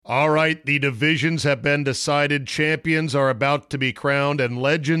All right, the divisions have been decided, champions are about to be crowned, and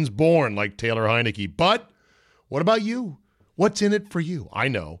legends born like Taylor Heineke. But what about you? What's in it for you? I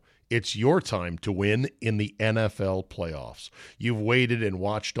know. It's your time to win in the NFL playoffs. You've waited and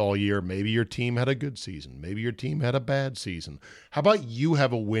watched all year. Maybe your team had a good season. Maybe your team had a bad season. How about you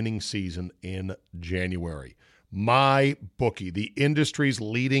have a winning season in January? My Bookie, the industry's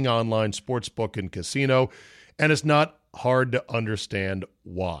leading online sports book and casino, and it's not hard to understand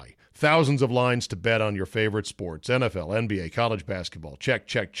why. Thousands of lines to bet on your favorite sports. NFL, NBA, college basketball, check,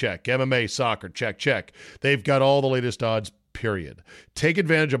 check, check. MMA, soccer, check, check. They've got all the latest odds, period. Take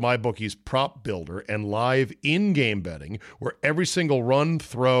advantage of MyBookie's prop builder and live in-game betting, where every single run,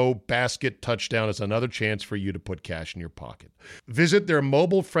 throw, basket, touchdown is another chance for you to put cash in your pocket. Visit their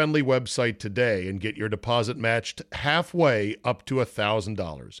mobile-friendly website today and get your deposit matched halfway up to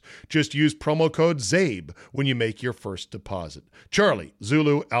 $1,000. Just use promo code ZABE when you make your first deposit. Charlie,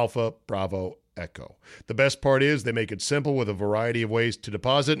 Zulu, Alpha, Bravo, Echo. The best part is they make it simple with a variety of ways to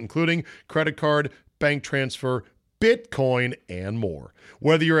deposit, including credit card, bank transfer, Bitcoin, and more.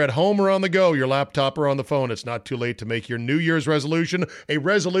 Whether you're at home or on the go, your laptop or on the phone, it's not too late to make your New Year's resolution a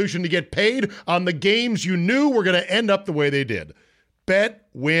resolution to get paid on the games you knew were going to end up the way they did. Bet,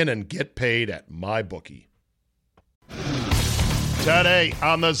 win, and get paid at MyBookie. Today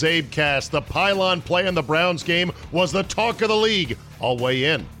on the Zabecast, the pylon play in the Browns game was the talk of the league. I'll weigh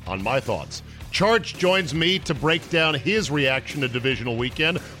in on my thoughts. Charch joins me to break down his reaction to divisional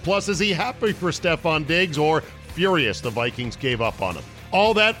weekend. Plus, is he happy for Stephon Diggs or furious the Vikings gave up on him?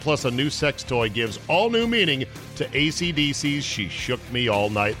 All that plus a new sex toy gives all new meaning to AC/DC's She Shook Me All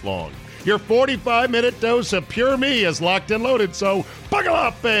Night Long. Your 45-minute dose of pure me is locked and loaded, so buckle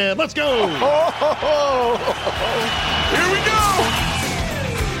up and let's go! Here we go!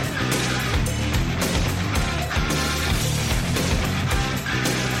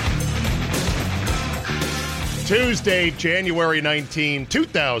 Tuesday, January 19,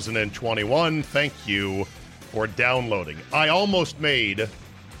 2021. Thank you for downloading. I almost made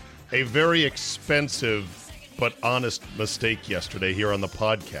a very expensive but honest mistake yesterday here on the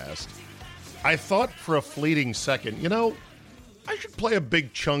podcast. I thought for a fleeting second, I should play a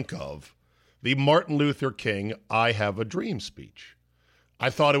big chunk of the Martin Luther King I Have a Dream speech. I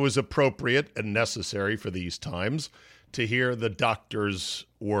thought it was appropriate and necessary for these times to hear the doctor's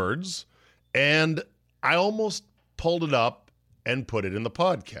words, and I almost pulled it up and put it in the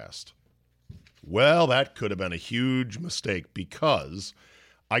podcast. Well, that could have been a huge mistake because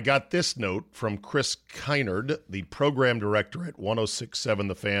I got this note from Chris Kynard, the program director at 106.7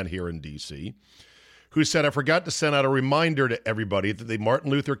 The Fan here in D.C., who said, I forgot to send out a reminder to everybody that the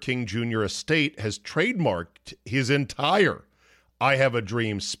Martin Luther King Jr. estate has trademarked his entire I Have a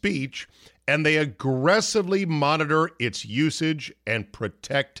Dream speech, and they aggressively monitor its usage and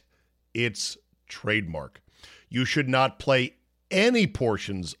protect its trademark. You should not play any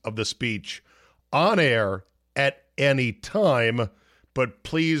portions of the speech on air at any time, but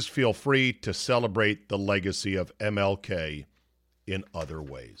please feel free to celebrate the legacy of MLK in other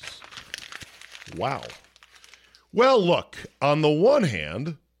ways. Wow. Well, look, on the one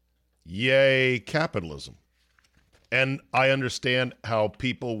hand, yay capitalism. And I understand how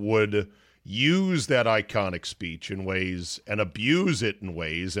people would use that iconic speech in ways and abuse it in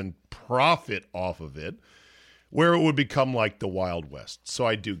ways and profit off of it, where it would become like the Wild West. So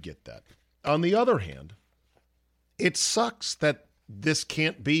I do get that. On the other hand, it sucks that this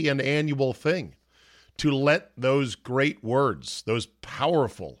can't be an annual thing, to let those great words, those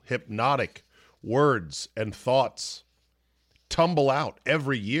powerful, hypnotic words and thoughts tumble out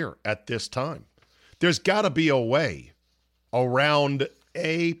every year at this time. There's got to be a way around,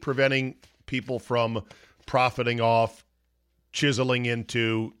 preventing people from profiting off, chiseling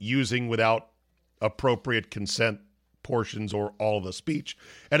into, using without appropriate consent portions or all of the speech,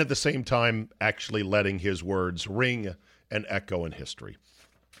 and at the same time actually letting his words ring and echo in history.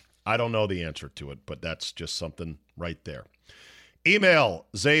 I don't know the answer to it, but that's just something right there. Email,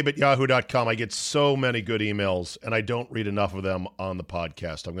 zabe@yahoo.com. I get so many good emails, and I don't read enough of them on the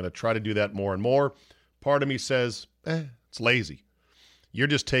podcast. I'm going to try to do that more and more. Part of me says, it's lazy. You're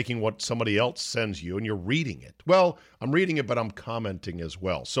just taking what somebody else sends you, and you're reading it. Well, I'm reading it, but I'm commenting as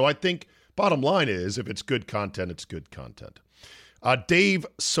well. So I think bottom line is, if it's good content, it's good content. Dave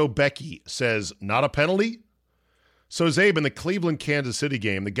Sobecki says, not a penalty? So Zabe, in the Cleveland-Kansas City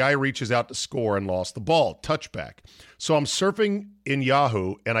game, the guy reaches out to score and lost the ball. Touchback. So I'm surfing in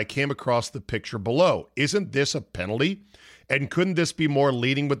Yahoo, and I came across the picture below. Isn't this a penalty? And couldn't this be more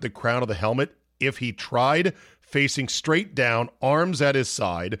leading with the crown of the helmet if he tried, facing straight down, arms at his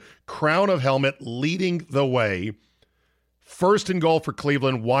side, crown of helmet leading the way, First and goal for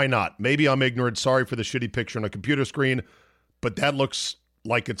Cleveland. Why not? Maybe I'm ignorant. Sorry for the shitty picture on a computer screen, but that looks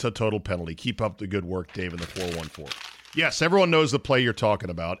like it's a total penalty. Keep up the good work, Dave, in the 414. Yes, everyone knows the play you're talking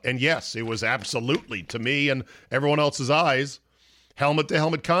about. And yes, it was absolutely, to me and everyone else's eyes,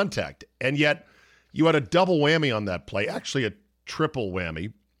 helmet-to-helmet contact. And yet, you had a double whammy on that play, actually a triple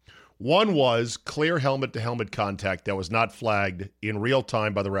whammy. One was clear helmet-to-helmet contact that was not flagged in real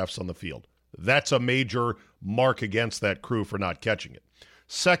time by the refs on the field. That's a major mark against that crew for not catching it.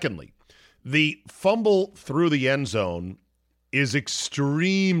 Secondly, the fumble through the end zone is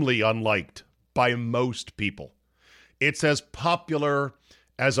extremely unliked by most people. It's as popular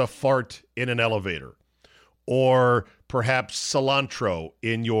as a fart in an elevator or perhaps cilantro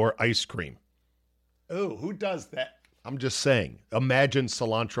in your ice cream. Oh, who does that? I'm just saying, imagine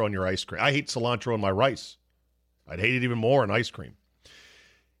cilantro in your ice cream. I hate cilantro in my rice. I'd hate it even more in ice cream.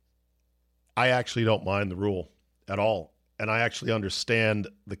 I actually don't mind the rule at all, and I actually understand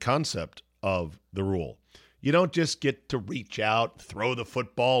the concept of the rule. You don't just get to reach out, throw the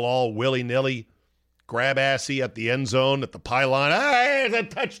football all willy-nilly, grab assy at the end zone, at the pylon, hey, it's a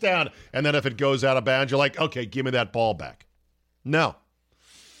touchdown. And then if it goes out of bounds, you're like, okay, give me that ball back. No.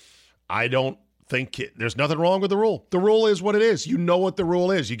 I don't think there's nothing wrong with the rule. The rule is what it is. You know what the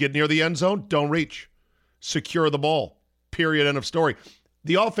rule is. You get near the end zone, don't reach. Secure the ball. Period. End of story.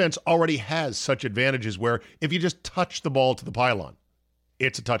 The offense already has such advantages where if you just touch the ball to the pylon,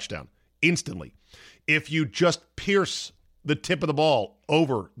 it's a touchdown instantly. If you just pierce the tip of the ball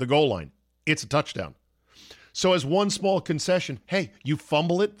over the goal line, it's a touchdown. So as one small concession, hey, you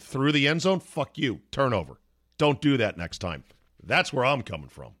fumble it through the end zone, fuck you, turnover. Don't do that next time. That's where I'm coming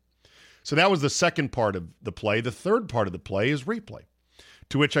from. So that was the second part of the play. The third part of the play is replay,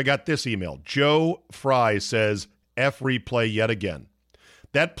 to which I got this email. Joe Fry says, F replay yet again.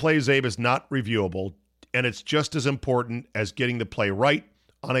 That play, Zabe, is not reviewable, and it's just as important as getting the play right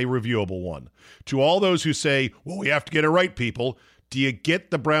on a reviewable one. To all those who say, well, we have to get it right, people, do you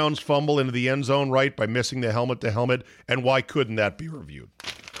get the Browns fumble into the end zone right by missing the helmet-to-helmet, and why couldn't that be reviewed?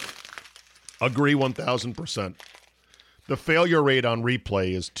 Agree 1,000%. The failure rate on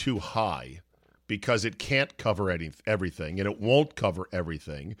replay is too high because it can't cover everything, and it won't cover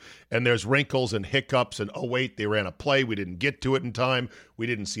everything. And there's wrinkles and hiccups, and, oh, wait, they ran a play. We didn't get to it in time. We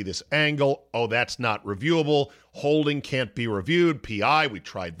didn't see this angle. Oh, that's not reviewable. Holding can't be reviewed. PI, we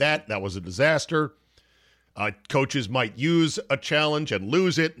tried that. That was a disaster. Coaches might use a challenge and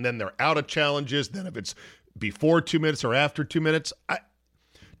lose it, and then they're out of challenges. Then if it's before 2 minutes or after 2 minutes,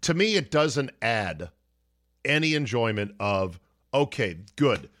 to me, it doesn't add any enjoyment of, okay,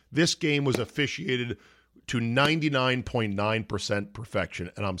 good. This game was officiated to 99.9% perfection,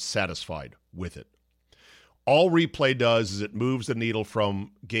 and I'm satisfied with it. All replay does is it moves the needle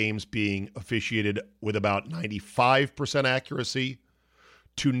from games being officiated with about 95% accuracy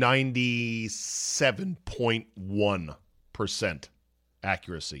to 97.1%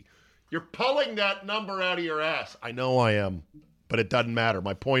 accuracy. You're pulling that number out of your ass. I know I am, but it doesn't matter.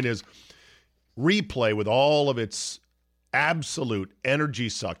 My point is, replay, with all of its absolute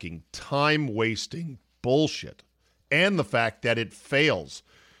energy-sucking, time-wasting bullshit, and the fact that it fails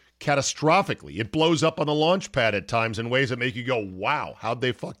catastrophically. It blows up on the launch pad at times in ways that make you go, wow, how'd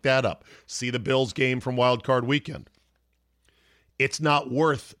they fuck that up? See the Bills game from Wild Card Weekend. It's not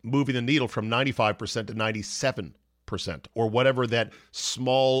worth moving the needle from 95% to 97% or whatever that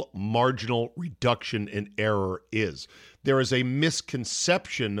small marginal reduction in error is. There is a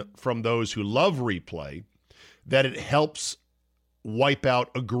misconception from those who love replay that it helps wipe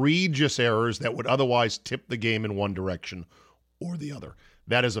out egregious errors that would otherwise tip the game in one direction or the other.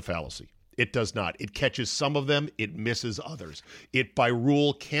 That is a fallacy. It does not. It catches some of them. It misses others. It, by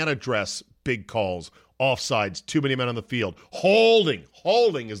rule, can't address big calls, offsides, too many men on the field. Holding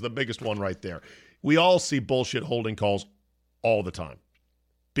is the biggest one right there. We all see bullshit holding calls all the time,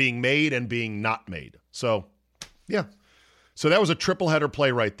 being made and being not made. So, yeah. So that was a triple header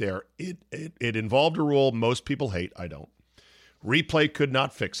play right there. It involved a rule most people hate. I don't. Replay could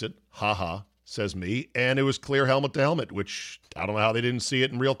not fix it. Ha ha, says me. And it was clear helmet to helmet, which I don't know how they didn't see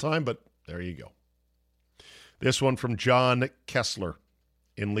it in real time, but there you go. This one from John Kessler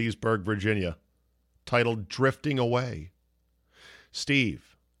in Leesburg, Virginia, titled Drifting Away.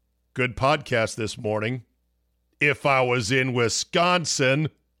 Steve, good podcast this morning. If I was in Wisconsin,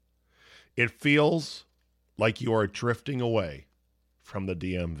 it feels like you are drifting away from the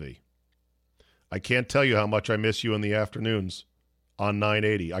DMV. I can't tell you how much I miss you in the afternoons on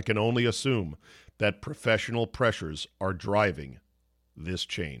 980. I can only assume that professional pressures are driving this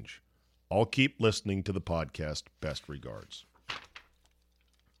change. I'll keep listening to the podcast. Best regards.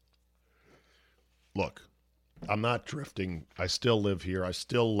 Look, I'm not drifting. I still live here. I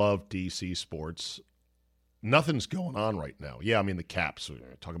still love DC sports. Nothing's going on right now. Yeah, I mean, the Caps. We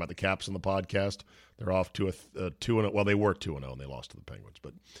talk about the Caps in the podcast. They're off to a 2-0. Well, they were 2-0, and they lost to the Penguins.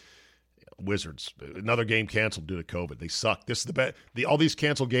 But Wizards, another game canceled due to COVID. They suck. This is the best. All these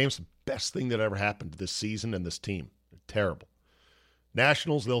canceled games, the best thing that ever happened to this season and this team. They're terrible.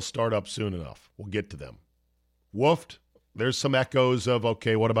 Nationals, they'll start up soon enough. We'll get to them. Woofed. There's some echoes of,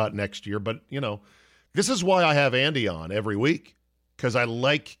 okay, what about next year? But, this is why I have Andy on every week, because I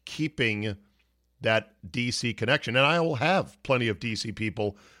like keeping that DC connection. And I will have plenty of DC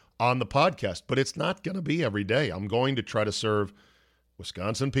people on the podcast, but it's not going to be every day. I'm going to try to serve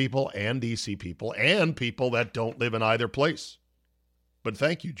Wisconsin people and DC people and people that don't live in either place. But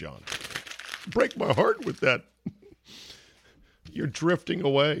thank you, John. Break my heart with that. You're drifting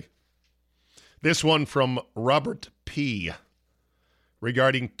away. This one from Robert P.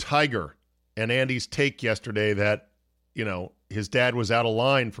 regarding Tiger and Andy's take yesterday that, his dad was out of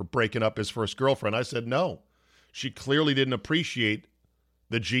line for breaking up his first girlfriend. I said, no. She clearly didn't appreciate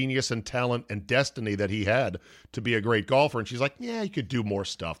the genius and talent and destiny that he had to be a great golfer. And she's like, yeah, you could do more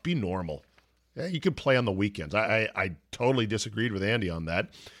stuff. Be normal. Yeah, you could play on the weekends. I totally disagreed with Andy on that.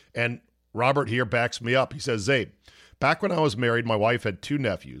 And Robert here backs me up. He says, Zabe, back when I was married, my wife had 2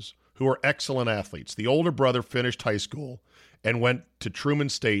 nephews who were excellent athletes. The older brother finished high school and went to Truman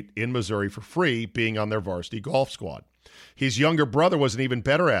State in Missouri for free, being on their varsity golf squad. His younger brother was an even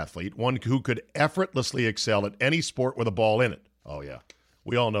better athlete, one who could effortlessly excel at any sport with a ball in it. Oh, yeah.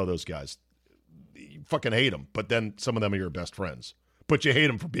 We all know those guys. You fucking hate them, but then some of them are your best friends. But you hate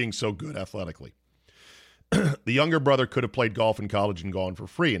them for being so good athletically. The younger brother could have played golf in college and gone for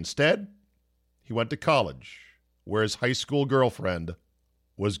free. Instead, he went to college, where his high school girlfriend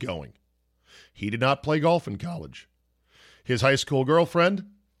was going. He did not play golf in college. His high school girlfriend,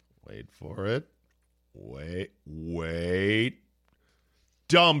 wait for it, wait,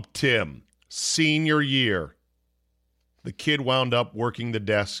 dumped him senior year. The kid wound up working the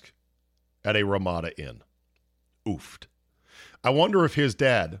desk at a Ramada Inn. Oofed. I wonder if his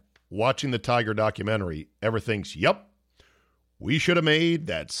dad, watching the Tiger documentary, ever thinks, yep, we should have made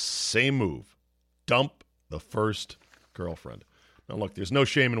that same move. Dump the first girlfriend. Now, look, there's no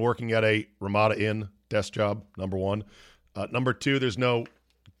shame in working at a Ramada Inn desk job, number one. Number two, there's no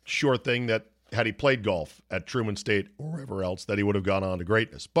sure thing that had he played golf at Truman State or wherever else that he would have gone on to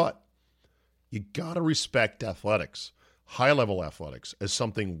greatness. But you got to respect athletics, high-level athletics, as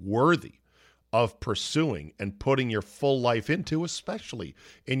something worthy of pursuing and putting your full life into, especially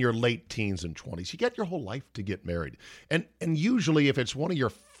in your late teens and 20s. You get your whole life to get married. And usually if it's one of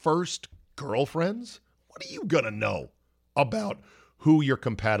your first girlfriends, what are you going to know about who you're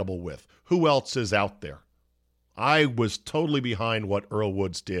compatible with? Who else is out there? I was totally behind what Earl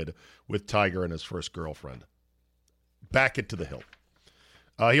Woods did with Tiger and his first girlfriend. Back it to the hill.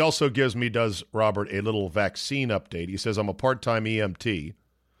 He also does Robert, a little vaccine update. He says, I'm a part-time EMT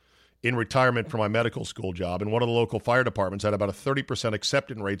in retirement from my medical school job, and one of the local fire departments had about a 30%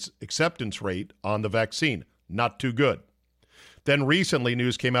 acceptance rate on the vaccine. Not too good. Then recently,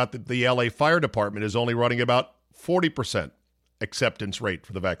 news came out that the LA Fire Department is only running about 40% acceptance rate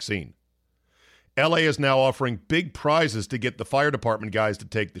for the vaccine. LA is now offering big prizes to get the fire department guys to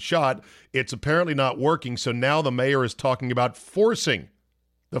take the shot. It's apparently not working, so now the mayor is talking about forcing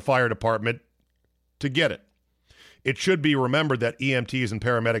the fire department to get it. It should be remembered that EMTs and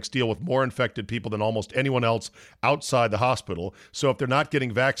paramedics deal with more infected people than almost anyone else outside the hospital, so if they're not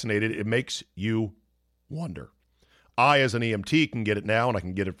getting vaccinated, it makes you wonder. I, as an EMT, can get it now, and I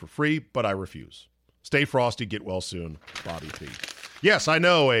can get it for free, but I refuse. Stay frosty, get well soon, Bobby P. Yes, I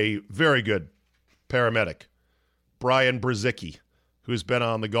know a very good paramedic, Brian Brzezicki, who's been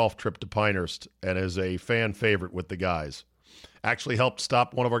on the golf trip to Pinehurst and is a fan favorite with the guys. Actually helped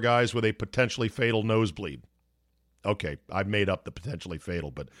stop one of our guys with a potentially fatal nosebleed. Okay, I've made up the potentially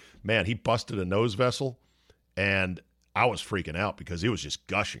fatal, but man, he busted a nose vessel, and I was freaking out because he was just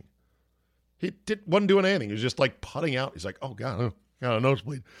gushing. He wasn't doing anything. He was just like putting out. He's like, oh, God, got a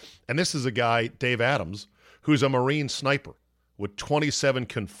nosebleed. And this is a guy, Dave Adams, who's a Marine sniper with 27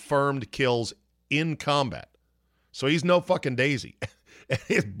 confirmed kills in combat. So he's no fucking daisy. And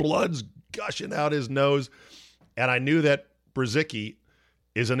his blood's gushing out his nose. And I knew that Brzezicki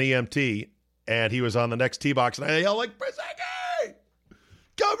is an EMT, and he was on the next tee box, and I yelled like, Brzezicki,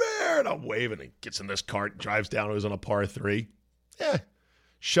 come here! And I'm waving. He gets in this cart, drives down. It was on a par 3.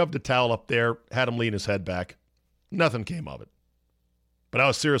 Shoved a towel up there, had him lean his head back. Nothing came of it. But I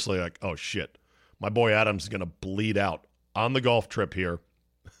was seriously like, oh, shit. My boy Adams is going to bleed out on the golf trip here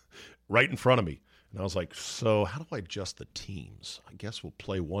right in front of me. And I was like, so how do I adjust the teams? I guess we'll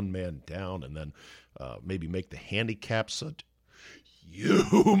play one man down and then maybe make the handicap such. You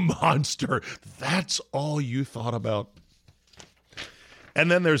monster. That's all you thought about? And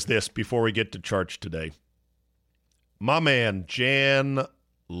then there's this before we get to church today. My man, Jan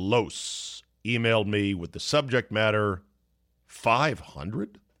Los, emailed me with the subject matter,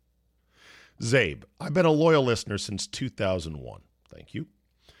 500? Zabe, I've been a loyal listener since 2001. Thank you.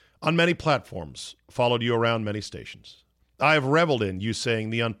 On many platforms, followed you around many stations. I have reveled in you saying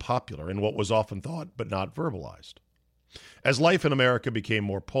the unpopular in what was often thought but not verbalized. As life in America became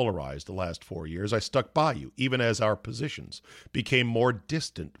more polarized the last 4 years, I stuck by you, even as our positions became more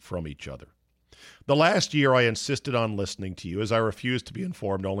distant from each other. The last year, I insisted on listening to you as I refused to be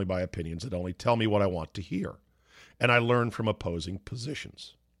informed only by opinions that only tell me what I want to hear, and I learned from opposing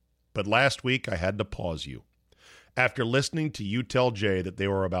positions. But last week, I had to pause you. After listening to you tell Jay that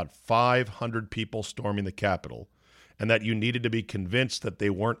there were about 500 people storming the Capitol and that you needed to be convinced that they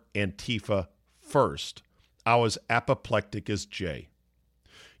weren't Antifa first, I was apoplectic as Jay.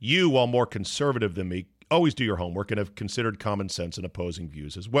 You, while more conservative than me, always do your homework and have considered common sense and opposing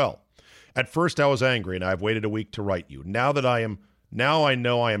views as well. At first, I was angry, and I've waited a week to write you. Now I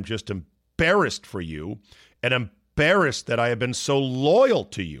know I am just embarrassed for you and embarrassed that I have been so loyal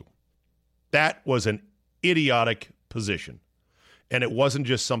to you. That was an idiotic position, and it wasn't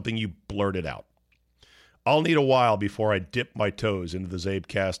just something you blurted out. I'll need a while before I dip my toes into the Zabe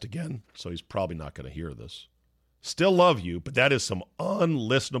cast again, so he's probably not going to hear this. Still love you, but that is some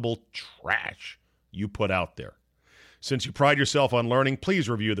unlistenable trash you put out there. Since you pride yourself on learning, please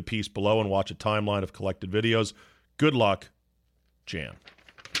review the piece below and watch a timeline of collected videos. Good luck, Jan.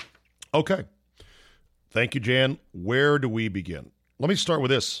 Okay. Thank you, Jan. Where do we begin? Let me start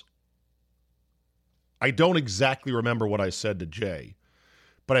with this. I don't exactly remember what I said to Jay,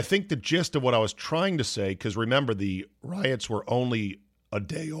 but I think the gist of what I was trying to say, because remember, the riots were only a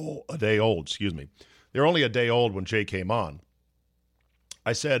day old. They were only a day old when Jay came on.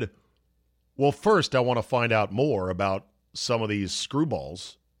 I said, well, first, I want to find out more about some of these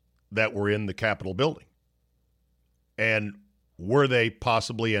screwballs that were in the Capitol building. And were they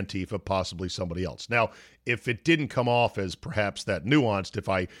possibly Antifa, possibly somebody else? Now, if it didn't come off as perhaps that nuanced, if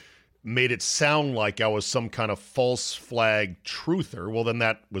I made it sound like I was some kind of false flag truther, well, then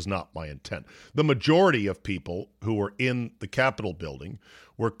that was not my intent. The majority of people who were in the Capitol building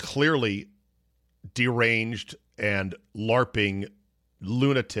were clearly deranged and LARPing,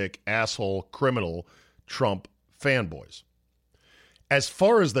 lunatic, asshole, criminal Trump fanboys. As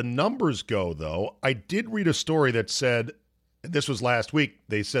far as the numbers go, though, I did read a story that said, this was last week,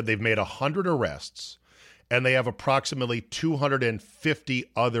 they said they've made 100 arrests and they have approximately 250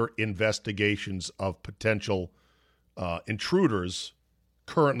 other investigations of potential intruders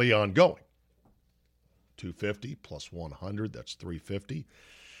currently ongoing. 250 plus 100, that's 350.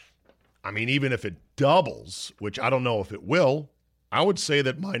 I mean, even if it doubles, which I don't know if it will, I would say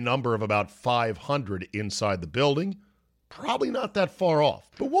that my number of about 500 inside the building, probably not that far off,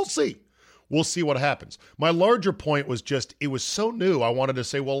 but we'll see. We'll see what happens. My larger point was just, it was so new, I wanted to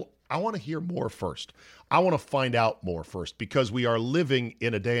say, well, I want to hear more first. I want to find out more first, because we are living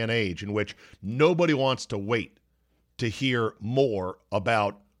in a day and age in which nobody wants to wait to hear more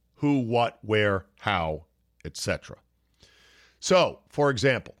about who, what, where, how, etc. So, for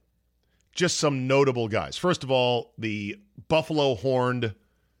example, just some notable guys. First of all, the buffalo horned,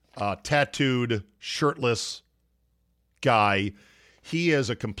 tattooed, shirtless guy. He is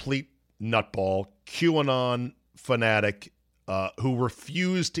a complete nutball, QAnon fanatic who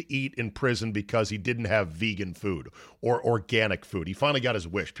refused to eat in prison because he didn't have vegan food or organic food. He finally got his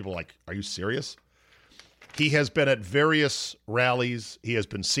wish. People are like, are you serious? He has been at various rallies. He has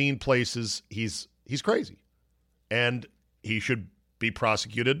been seen places. He's crazy. And he should be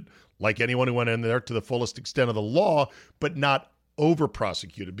prosecuted like anyone who went in there to the fullest extent of the law, but not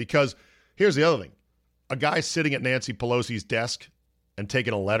over-prosecuted. Because here's the other thing. A guy sitting at Nancy Pelosi's desk and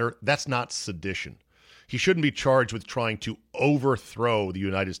taking a letter, that's not sedition. He shouldn't be charged with trying to overthrow the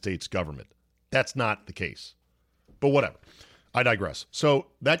United States government. That's not the case. But whatever. I digress. So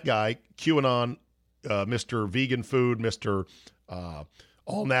that guy, QAnon, Mr. Vegan Food, Mr.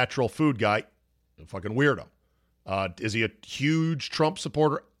 All-Natural Food guy, a fucking weirdo. Is he a huge Trump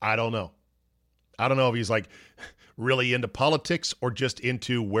supporter? I don't know. I don't know if he's like really into politics or just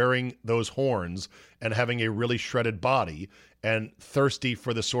into wearing those horns and having a really shredded body and thirsty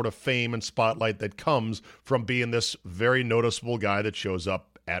for the sort of fame and spotlight that comes from being this very noticeable guy that shows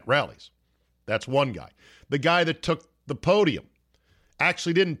up at rallies. That's one guy. The guy that took the podium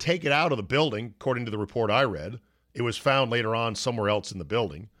actually didn't take it out of the building, according to the report I read. It was found later on somewhere else in the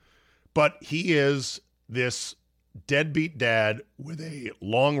building. But he is this deadbeat dad with a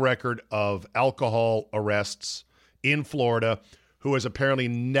long record of alcohol arrests in Florida who has apparently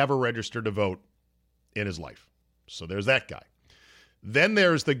never registered to vote in his life. So there's that guy. Then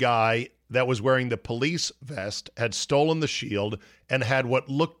there's the guy that was wearing the police vest, had stolen the shield, and had what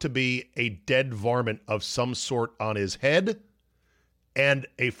looked to be a dead varmint of some sort on his head, and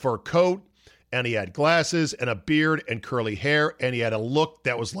a fur coat, and he had glasses and a beard and curly hair, and he had a look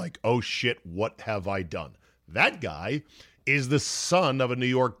that was like, oh shit, what have I done? That guy is the son of a New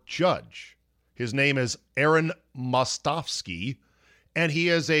York judge. His name is Aaron Mostofsky, and he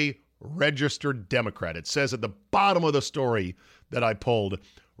is a registered Democrat. It says at the bottom of the story that I pulled,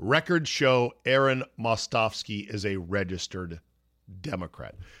 records show Aaron Mostofsky is a registered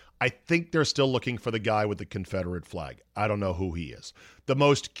Democrat. I think they're still looking for the guy with the Confederate flag. I don't know who he is. The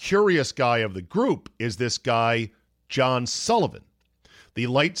most curious guy of the group is this guy, John Sullivan, the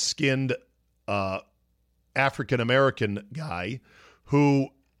light-skinned African-American guy who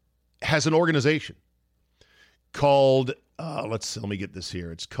has an organization called, let me get this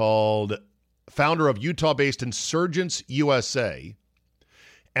here. It's called founder of Utah-based Insurgents USA,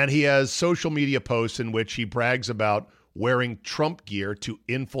 and he has social media posts in which he brags about wearing Trump gear to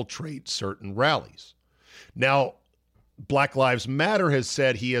infiltrate certain rallies. Now, Black Lives Matter has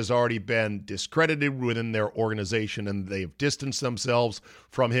said he has already been discredited within their organization and they've distanced themselves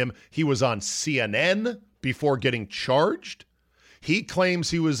from him. He was on CNN before getting charged. He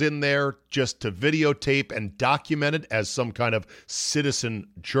claims he was in there just to videotape and document it as some kind of citizen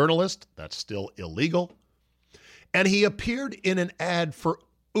journalist. That's still illegal. And he appeared in an ad for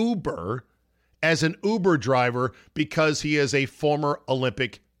Uber as an Uber driver because he is a former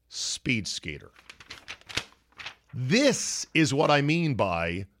Olympic speed skater. This is what I mean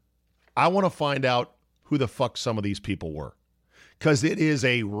by I want to find out who the fuck some of these people were, because it is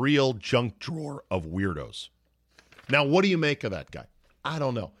a real junk drawer of weirdos. Now, what do you make of that guy? I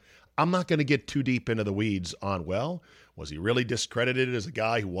don't know. I'm not going to get too deep into the weeds on, well, was he really discredited as a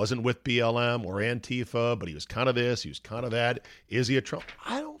guy who wasn't with BLM or Antifa, but he was kind of this, he was kind of that. Is he a Trump?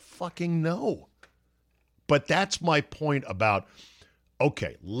 I don't fucking know. But that's my point about,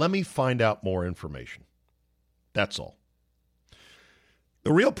 okay, let me find out more information. That's all.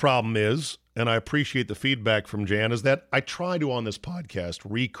 The real problem is, and I appreciate the feedback from Jan, is that I try to, on this podcast,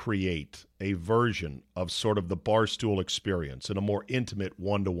 recreate a version of sort of the Barstool experience in a more intimate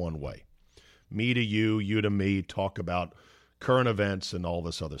one-to-one way. Me to you, you to me, talk about current events and all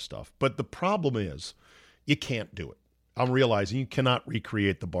this other stuff. But the problem is, you can't do it. I'm realizing you cannot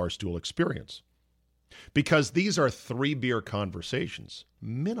recreate the Barstool experience because these are 3-beer conversations,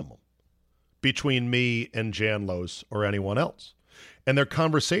 minimum, between me and Jan Los or anyone else. And they're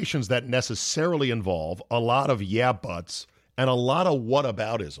conversations that necessarily involve a lot of yeah buts and a lot of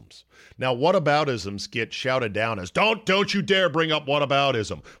whataboutisms. Now, whataboutisms get shouted down as, don't you dare bring up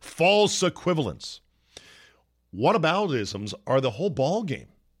whataboutism. False equivalence. Whataboutisms are the whole ballgame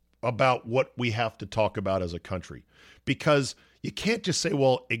about what we have to talk about as a country. Because you can't just say,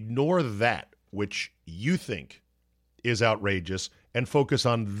 well, ignore that, which you think is outrageous, and focus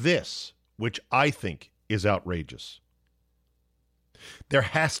on this, which I think is outrageous. There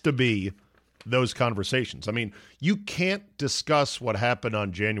has to be those conversations. I mean, you can't discuss what happened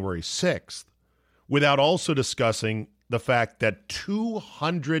on January 6th without also discussing the fact that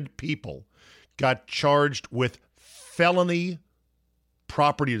 200 people got charged with felony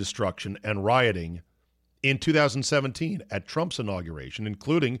property destruction and rioting in 2017 at Trump's inauguration,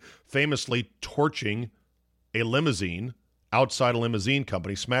 including famously torching a limousine outside a limousine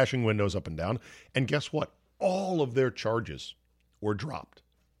company, smashing windows up and down. And guess what? All of their charges were dropped.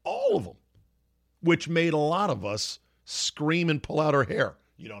 All of them. Which made a lot of us scream and pull out our hair.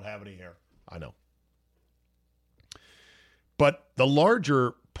 You don't have any hair. I know. But the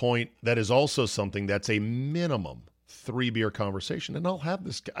larger point that is also something that's a minimum 3-beer conversation, and I'll have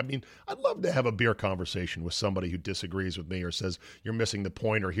this, I mean, I'd love to have a beer conversation with somebody who disagrees with me or says you're missing the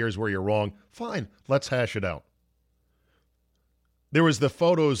point or here's where you're wrong. Fine, let's hash it out. There was the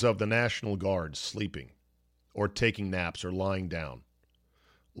photos of the National Guard sleeping or taking naps or lying down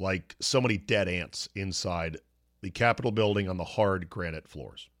like so many dead ants inside the Capitol building on the hard granite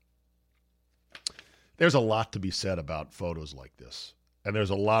floors. There's a lot to be said about photos like this, and there's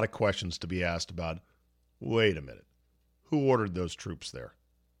a lot of questions to be asked about, wait a minute, who ordered those troops there?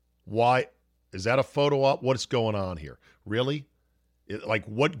 Why? Is that a photo op? What's going on here? Really? Like,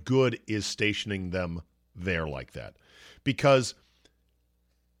 what good is stationing them there like that? Because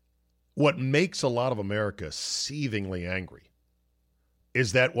what makes a lot of America seethingly angry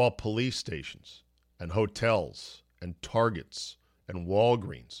is that while police stations and hotels and Targets and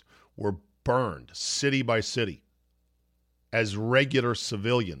Walgreens were burned city by city as regular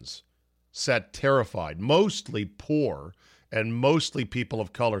civilians sat terrified, mostly poor and mostly people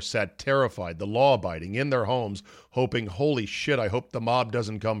of color sat terrified, the law-abiding, in their homes, hoping, holy shit, I hope the mob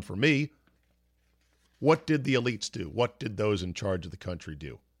doesn't come for me. What did the elites do? What did those in charge of the country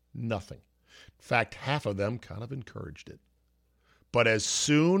do? Nothing. In fact, half of them kind of encouraged it. But as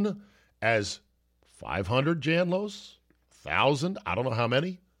soon as 500 Janlos, 1,000, I don't know how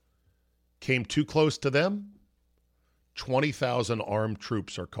many, came too close to them, 20,000 armed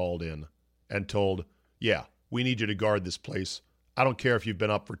troops are called in and told, yeah, we need you to guard this place. I don't care if you've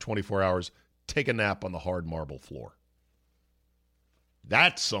been up for 24 hours. Take a nap on the hard marble floor.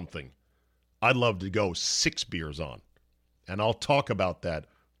 That's something I'd love to go 6 beers on. And I'll talk about that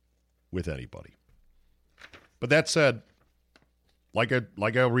with anybody. But that said, like I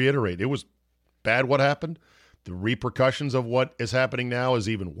reiterate, it was bad what happened. The repercussions of what is happening now is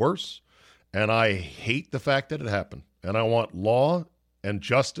even worse. And I hate the fact that it happened. And I want law and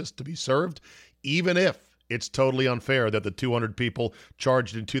justice to be served, even if it's totally unfair that the 200 people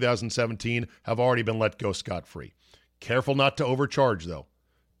charged in 2017 have already been let go scot-free. Careful not to overcharge, though.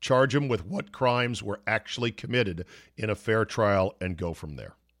 Charge them with what crimes were actually committed in a fair trial and go from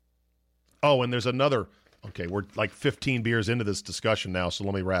there. Oh, and there's another. Okay, we're like 15 beers into this discussion now, so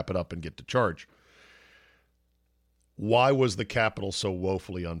let me wrap it up and get to charge. Why was the Capitol so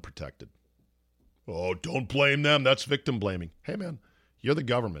woefully unprotected? Oh, don't blame them. That's victim blaming. Hey, man, you're the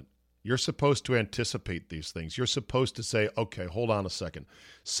government. You're supposed to anticipate these things. You're supposed to say, okay, hold on a second.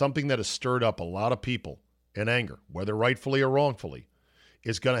 Something that has stirred up a lot of people in anger, whether rightfully or wrongfully,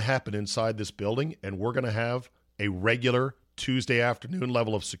 is going to happen inside this building, and we're going to have a regular Tuesday afternoon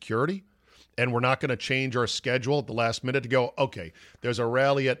level of security, and we're not going to change our schedule at the last minute to go, okay, there's a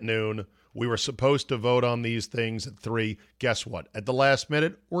rally at noon. We were supposed to vote on these things at 3. Guess what? At the last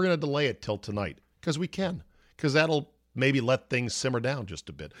minute, we're going to delay it till tonight because we can, because that'll maybe let things simmer down just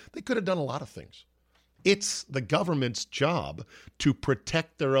a bit. They could have done a lot of things. It's the government's job to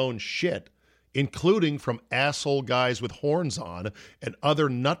protect their own shit, including from asshole guys with horns on and other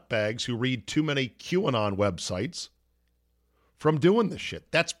nutbags who read too many QAnon websites from doing this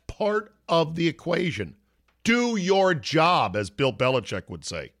shit. That's part of the equation. Do your job, as Bill Belichick would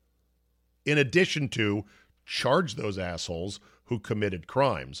say. In addition to charge those assholes who committed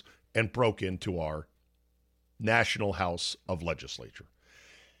crimes and broke into our National House of Legislature.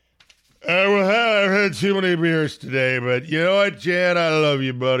 Well, I've had too many beers today, but you know what, Jan? I love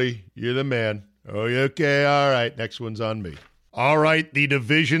you, buddy. You're the man. Oh, you okay? All right, next one's on me. All right, the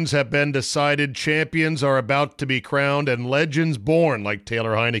divisions have been decided. Champions are about to be crowned and legends born, like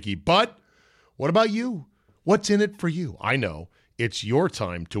Taylor Heineke. But what about you? What's in it for you? I know. It's your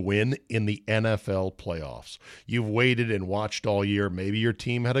time to win in the NFL playoffs. You've waited and watched all year. Maybe your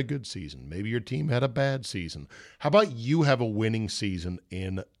team had a good season. Maybe your team had a bad season. How about you have a winning season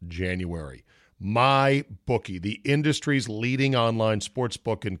in January? My Bookie, the industry's leading online sports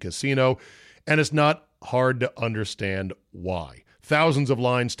book and casino, and it's not hard to understand why. Thousands of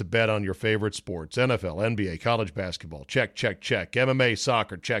lines to bet on your favorite sports. NFL, NBA, college basketball, check, check, check. MMA,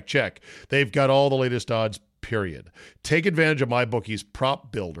 soccer, check, check. They've got all the latest odds, period. Take advantage of MyBookie's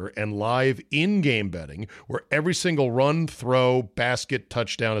prop builder and live in-game betting, where every single run, throw, basket,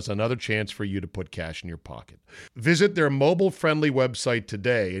 touchdown is another chance for you to put cash in your pocket. Visit their mobile-friendly website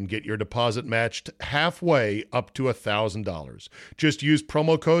today and get your deposit matched halfway up to $1,000. Just use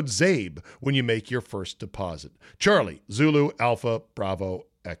promo code ZABE when you make your first deposit. Charlie, Zulu, Alpha, Bravo,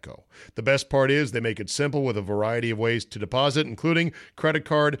 Echo. The best part is they make it simple with a variety of ways to deposit, including credit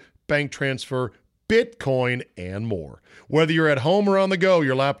card, bank transfer, Bitcoin, and more. Whether you're at home or on the go,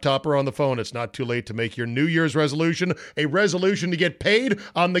 your laptop or on the phone, it's not too late to make your New Year's resolution a resolution to get paid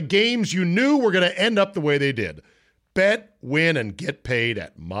on the games you knew were going to end up the way they did. Bet, win, and get paid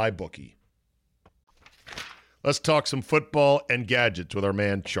at MyBookie. Let's talk some football and gadgets with our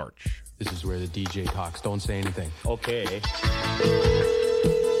man Charch. This is where the DJ talks. Don't say anything. Okay.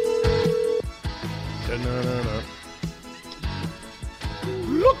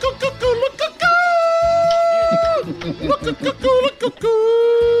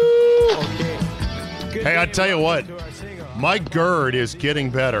 Hey, I tell you what, my GERD is getting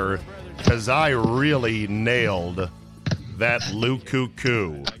better because I really nailed that Lou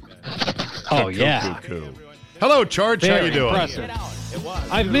Cuckoo. Oh, yeah. Hello, Charge. How you doing? Impressive.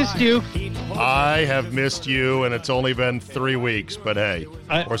 I've missed you. I have missed you, and it's only been 3 weeks, but hey,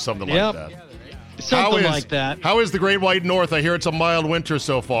 or something like that. Something like that. How is the Great White North? I hear it's a mild winter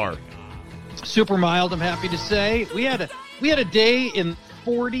so far. Super mild, I'm happy to say. We had a day in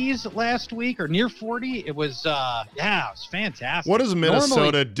 40s last week or near 40. It was, it was fantastic. What does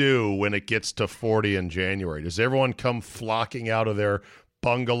Minnesota do when it gets to 40 in January? Does everyone come flocking out of their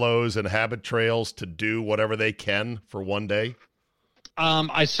bungalows and habit trails to do whatever they can for one day?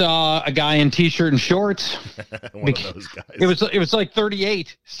 I saw a guy in t-shirt and shorts. One of those guys. It was like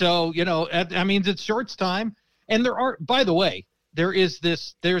 38. So, that means it's shorts time. And by the way, there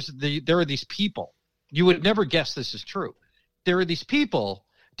are these people. You would never guess this is true. There are these people.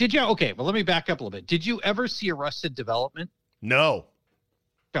 Okay, well, let me back up a little bit. Did you ever see Arrested Development? No.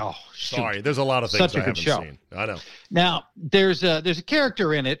 Oh, shoot. Sorry. There's a lot of things I haven't seen. I know. Now, there's a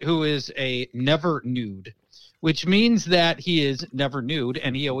character in it who is a never nude, which means that he is never nude,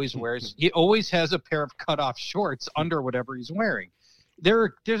 and he always has a pair of cutoff shorts under whatever he's wearing.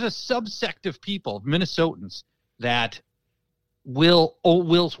 There's a subsect of people, Minnesotans, that will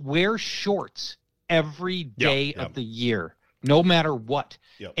wear shorts every day of the year, no matter what.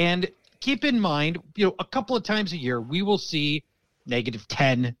 Yep. And keep in mind, a couple of times a year, we will see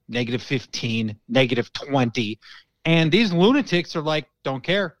 -10, -15, -20. And these lunatics are like, don't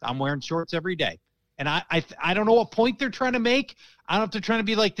care. I'm wearing shorts every day. And I don't know what point they're trying to make. I don't know if they're trying to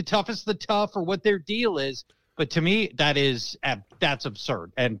be like the toughest of the tough or what their deal is. But to me, that's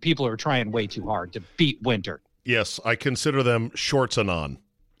absurd. And people are trying way too hard to beat winter. Yes, I consider them shorts-anon,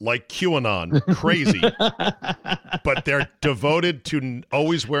 like QAnon, crazy. But they're devoted to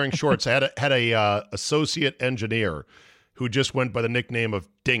always wearing shorts. I had a associate engineer who just went by the nickname of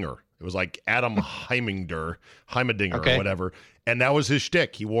Dinger. It was like Adam Heimerdinger or whatever. And that was his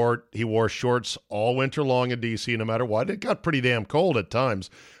shtick. He wore shorts all winter long in D.C. no matter what. It got pretty damn cold at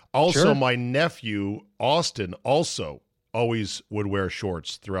times. Also, sure. My nephew, Austin, also always would wear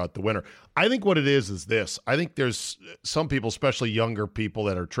shorts throughout the winter. I think what it is this. I think there's some people, especially younger people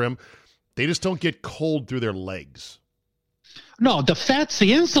that are trim, they just don't get cold through their legs. No, the fat's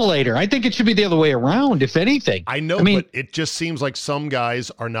the insulator. I think it should be the other way around, if anything. I know, but it just seems like some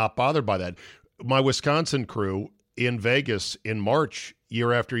guys are not bothered by that. My Wisconsin crew in Vegas in March,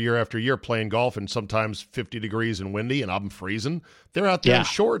 year after year after year, playing golf, and sometimes 50 degrees and windy, and I'm freezing. They're out there in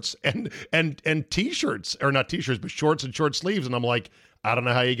shorts and T-shirts, or not T-shirts, but shorts and short sleeves. And I'm like, I don't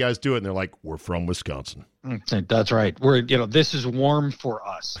know how you guys do it. And they're like, we're from Wisconsin. That's right. This is warm for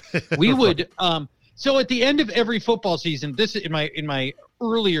us. We would, so at the end of every football season, this in my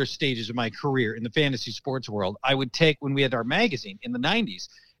earlier stages of my career in the fantasy sports world, I would take, when we had our magazine in the 90s,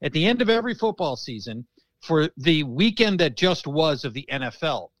 at the end of every football season, for the weekend that just was of the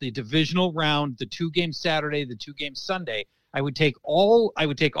NFL, the divisional round, the 2-game Saturday, the 2-game Sunday, I would take all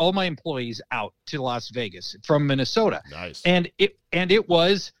my employees out to Las Vegas from Minnesota. Nice. And it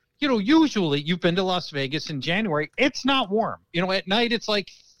was, usually you've been to Las Vegas in January, it's not warm. At night it's like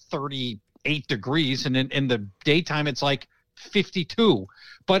 38 degrees, and in the daytime it's like 52.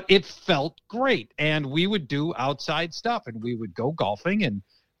 But it felt great, and we would do outside stuff, and we would go golfing, and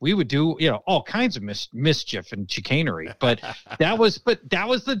we would do, all kinds of mischief and chicanery, but that was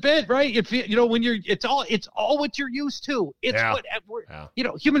the bit, right? When it's all what you're used to.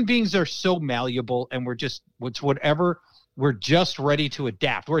 Human beings are so malleable, and we're just ready to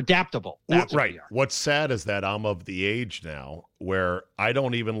adapt. We're adaptable. That's right. What's sad is that I'm of the age now where I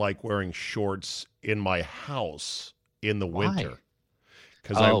don't even like wearing shorts in my house in the winter,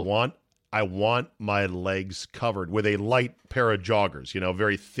 because I want my legs covered with a light pair of joggers,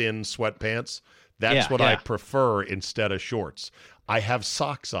 very thin sweatpants. That's what I prefer instead of shorts. I have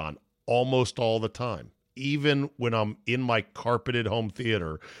socks on almost all the time, even when I'm in my carpeted home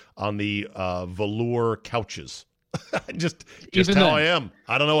theater on the velour couches. just how I am.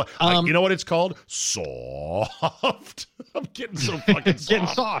 I don't know. You know what it's called? Soft. I'm getting so fucking soft. Getting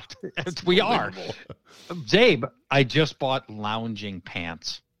soft. We are. Zabe, I just bought lounging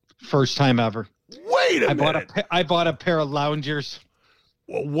pants. First time ever. Wait a minute. I bought a pair of loungers.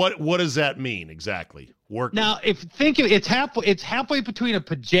 What does that mean exactly? Now, it's halfway between a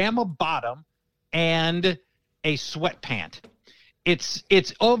pajama bottom and a sweatpant.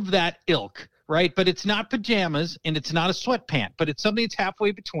 It's of that ilk, right? But it's not pajamas and it's not a sweatpant, but it's something that's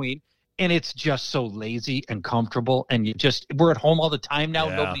halfway between. And it's just so lazy and comfortable, and we're at home all the time now.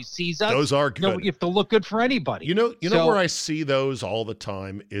 Yeah. Nobody sees us. Those are good. No, you have to look good for anybody. You know where I see those all the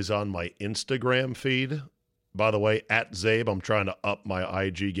time is on my Instagram feed. By the way, at Zabe, I'm trying to up my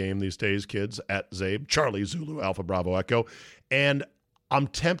IG game these days, kids. At Zabe, Charlie Zulu Alpha Bravo Echo, and I'm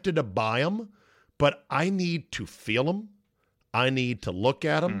tempted to buy them, but I need to feel them. I need to look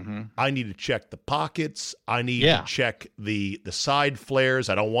at them. Mm-hmm. I need to check the pockets. I need to check the side flares.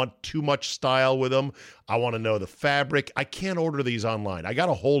 I don't want too much style with them. I want to know the fabric. I can't order these online. I got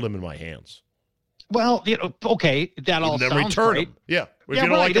to hold them in my hands. Well, okay, that all then sounds return great. them. Yeah. If Yeah, you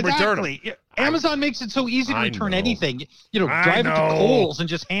don't right, like them, return them. exactly. Amazon makes it so easy to return know. anything. Drive it to Kohl's and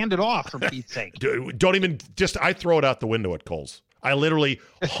just hand it off, for Pete's sake. Don't even I throw it out the window at Kohl's. I literally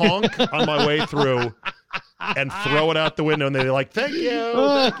honk on my way through and throw it out the window, and they're like, thank you.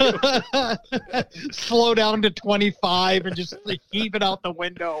 Slow down to 25 and just heave it out the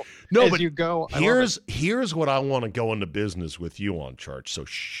window as you go. Here's what I want to go into business with you on, Church. So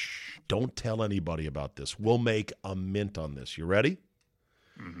don't tell anybody about this. We'll make a mint on this. You ready?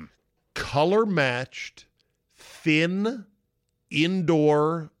 Mm-hmm. Color matched, thin,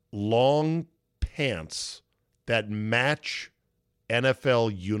 indoor, long pants that match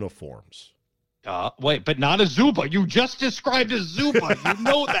NFL uniforms. Wait, but not a Zuba. You just described a Zuba. You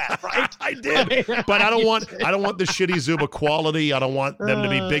know that, right? I did, but I don't want the shitty Zuba quality. I don't want them to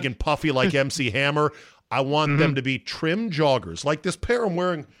be big and puffy like MC Hammer. I want them to be trim joggers, like this pair I'm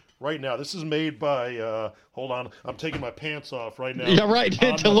wearing right now. This is made by. Hold on, I'm taking my pants off right now. Yeah,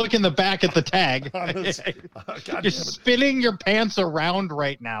 right. Look in the back at the tag. You're spinning your pants around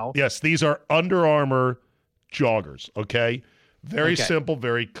right now. Yes, these are Under Armour joggers. Okay. Very simple,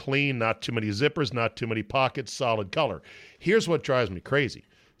 very clean, not too many zippers, not too many pockets, solid color. Here's what drives me crazy.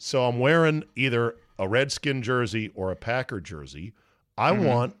 So I'm wearing either a Redskin jersey or a Packer jersey. I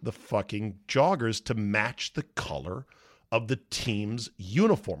want the fucking joggers to match the color of the team's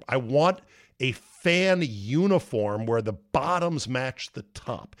uniform. I want a fan uniform where the bottoms match the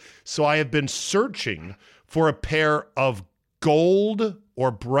top. So I have been searching for a pair of gold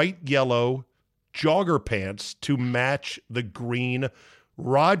or bright yellow jogger pants to match the green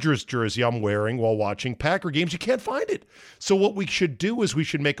Rodgers jersey I'm wearing while watching Packer games. You can't find it. So what we should do is we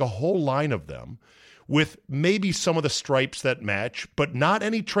should make a whole line of them with maybe some of the stripes that match, but not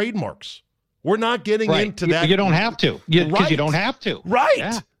any trademarks. We're not getting into that. You don't have to. Because you don't have to. Right.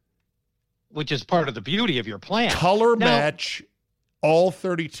 Yeah. Which is part of the beauty of your plan. Color match all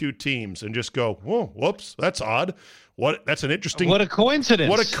 32 teams and just go, whoa, whoops, that's odd. That's an interesting. What a coincidence.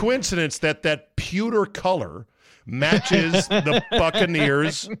 What a coincidence that pewter color matches the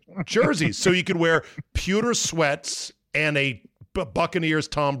Buccaneers jerseys. So you could wear pewter sweats and a Buccaneers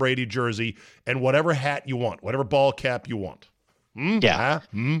Tom Brady jersey and whatever hat you want, whatever ball cap you want. Yeah.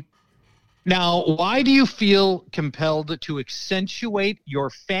 Now, why do you feel compelled to accentuate your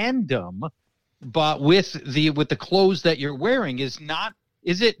fandom, but with the clothes that you're wearing? Is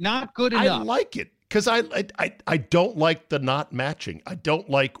it not good enough? I like it. Because I don't like the not matching. I don't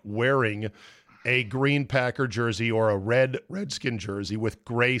like wearing a green Packer jersey or a red Redskin jersey with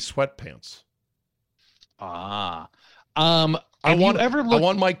gray sweatpants. I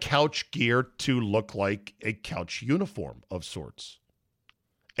want my couch gear to look like a couch uniform of sorts.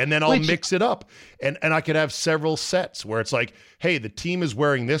 And then I'll mix it up. And I could have several sets where it's like, hey, the team is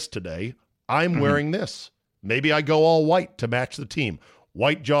wearing this today. I'm wearing this. Maybe I go all white to match the team.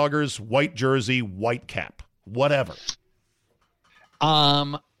 White joggers, white jersey, white cap, whatever.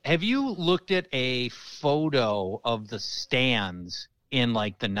 Have you looked at a photo of the stands in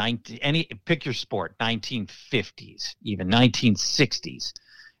like pick your sport, 1950s, even 1960s?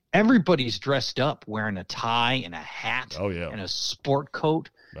 Everybody's dressed up, wearing a tie and a hat and a sport coat.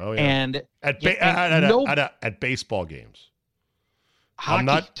 Oh, yeah. And at baseball games.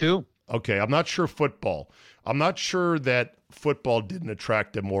 Hockey, too. Okay, I'm not sure football. I'm not sure that football didn't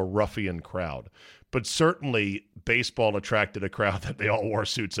attract a more ruffian crowd, but certainly baseball attracted a crowd that they all wore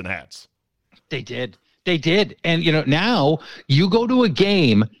suits and hats. They did. And, now you go to a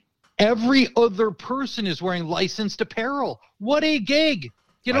game, every other person is wearing licensed apparel. What a gig.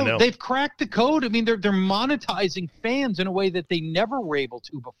 They've cracked the code. I mean, they're monetizing fans in a way that they never were able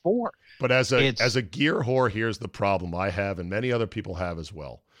to before. But as a gear whore, here's the problem I have and many other people have as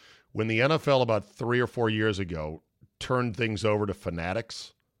well. When the NFL about 3 or 4 years ago turned things over to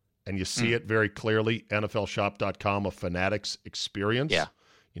Fanatics, and you see it very clearly, NFLshop.com, a Fanatics experience. Yeah.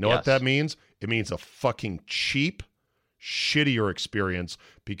 You know what that means? It means a fucking cheap, shittier experience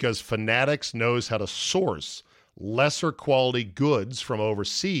because Fanatics knows how to source lesser quality goods from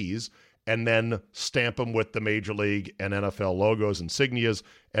overseas and then stamp them with the Major League and NFL logos, insignias,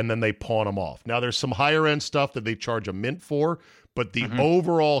 and then they pawn them off. Now, there's some higher-end stuff that they charge a mint for, but the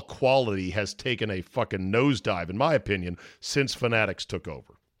overall quality has taken a fucking nosedive, in my opinion, since Fanatics took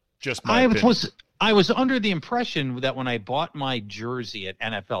over. Just my opinion. I was under the impression that when I bought my jersey at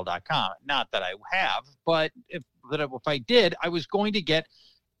NFL.com, not that I have, but if I did, I was going to get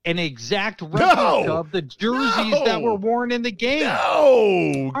an exact replica of the jerseys that were worn in the game.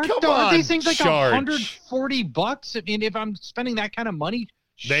 No, aren't these things like $140? I mean, if I'm spending that kind of money,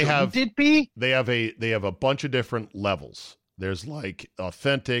 shouldn't it be? They have a bunch of different levels. There's like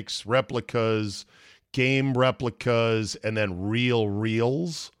authentics, replicas, game replicas, and then real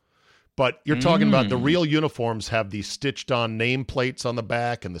reels. But you're talking about the real uniforms have these stitched-on nameplates on the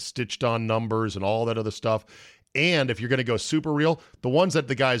back and the stitched-on numbers and all that other stuff. And if you're going to go super real, the ones that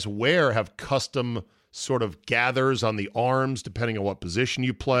the guys wear have custom sort of gathers on the arms depending on what position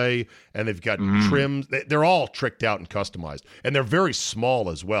you play, and they've got trims. They're all tricked out and customized, and they're very small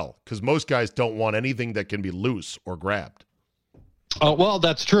as well because most guys don't want anything that can be loose or grabbed. Oh, well,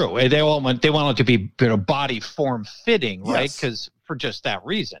 that's true. They want it to be body form fitting, right? Because for just that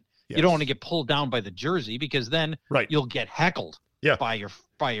reason, you don't want to get pulled down by the jersey because then you'll get heckled by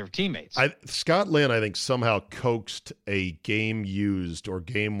your teammates. Scott Lynn, I think, somehow coaxed a game used or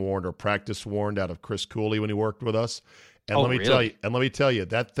game worn or practice worn out of Chris Cooley when he worked with us. And let me tell you,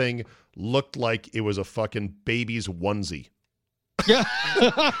 that thing looked like it was a fucking baby's onesie. Yeah.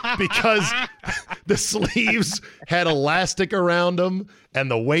 Because the sleeves had elastic around them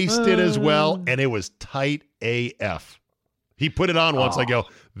and the waist did as well, and it was tight AF. He put it on once. I go,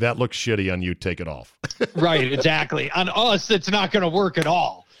 that looks shitty on you. Take it off. Right, exactly. On us, it's not going to work at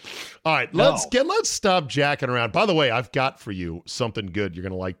all. All right, let's stop jacking around. By the way, I've got for you something good you're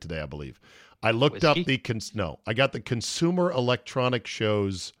going to like today, I believe. I looked up I got the Consumer Electronic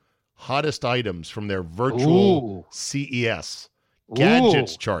Show's hottest items from their virtual CES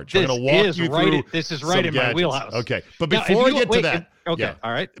gadgets chart. I'm going to walk you through. This is right in my wheelhouse. Okay, but before I get to that,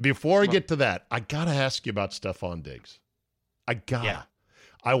 all right. Before I get to that, I got to ask you about Stephon Diggs. I gotta. Yeah.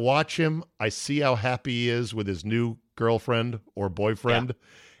 I watch him. I see how happy he is with his new girlfriend or boyfriend.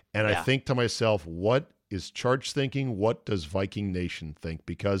 And I think to myself, what is Charge thinking? What does Viking Nation think?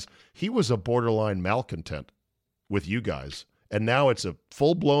 Because he was a borderline malcontent with you guys. And now it's a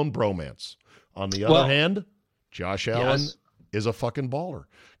full-blown bromance. On the other hand, Josh Allen is a fucking baller.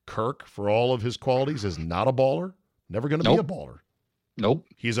 Kirk, for all of his qualities, is not a baller. Never going to be a baller. Nope.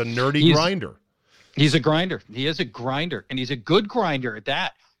 He's a nerdy grinder. He's a grinder. He is a grinder, and he's a good grinder at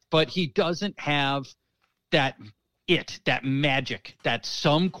that. But he doesn't have that magic that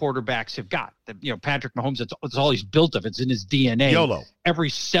some quarterbacks have got. Patrick Mahomes, it's all he's built of. It's in his DNA. YOLO. Every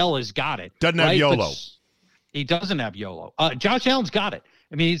cell has got it. Doesn't have YOLO. He doesn't have YOLO. Josh Allen's got it.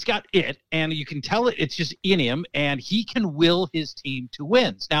 I mean, he's got it, and you can tell it's just in him, and he can will his team to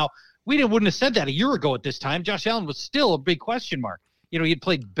wins. Now, we wouldn't have said that a year ago at this time. Josh Allen was still a big question mark. He'd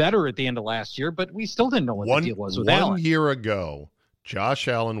played better at the end of last year, but we still didn't know what the deal was with Allen. 1 year ago, Josh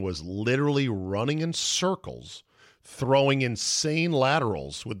Allen was literally running in circles, throwing insane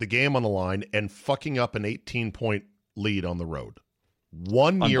laterals with the game on the line, and fucking up an 18-point lead on the road.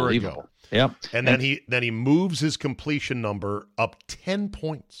 1 year ago. Yep. And then he moves his completion number up 10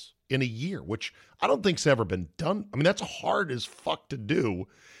 points in a year, which I don't think's ever been done. I mean, that's hard as fuck to do.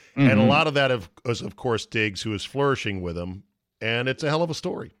 Mm-hmm. And a lot of that is, of course, Diggs, who is flourishing with him. And it's a hell of a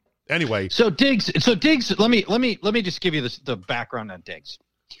story. Anyway, so Diggs. Let me just give you the background on Diggs.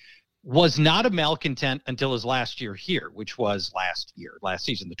 Was not a malcontent until his last year here, which was last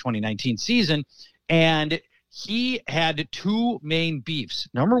season, the 2019 season, and he had two main beefs.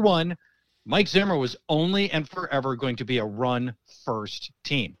 Number one, Mike Zimmer was only and forever going to be a run-first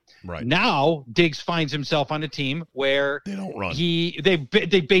team. Right. Now, Diggs finds himself on a team where they don't run.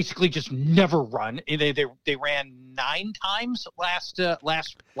 They basically just never run. They ran 9 times last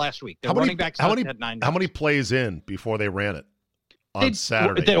week. Their running backs had 9 times. How many plays in before they ran it on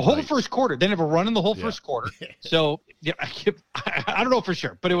Saturday? The whole first quarter. They never run in the whole first quarter. So I don't know for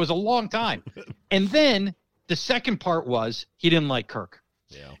sure, but it was a long time. And then the second part was he didn't like Kirk.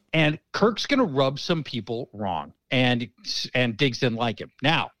 Yeah. And Kirk's going to rub some people wrong, and Diggs didn't like him.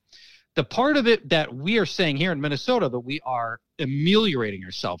 Now, the part of it that we are saying here in Minnesota that we are ameliorating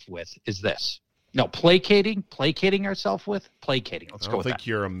ourselves with is this. No, placating ourselves with. Let's go with that. I think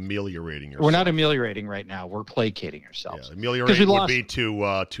you're ameliorating yourself. We're not ameliorating right now. We're placating ourselves. Yeah, ameliorating would be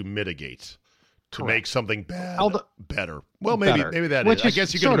to mitigate, to make something bad better. Well, maybe that is. I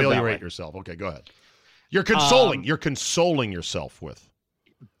guess you can ameliorate yourself. Okay, go ahead. You're consoling. You're consoling yourself with.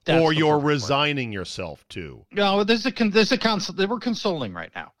 Or you're resigning yourself to. No, we're consoling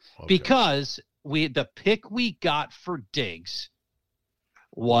right now. Okay. Because the pick we got for Diggs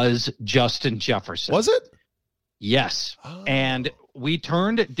was Justin Jefferson. Was it? Yes. Oh. And we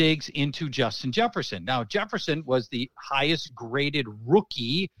turned Diggs into Justin Jefferson. Now, Jefferson was the highest graded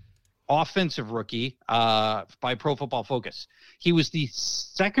offensive rookie by Pro Football Focus. He was the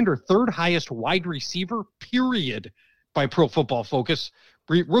second or third highest wide receiver, period, by Pro Football Focus,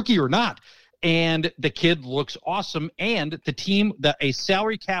 rookie or not. And the kid looks awesome. And the team, a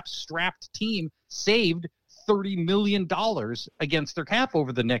salary cap strapped team, saved $30 million against their cap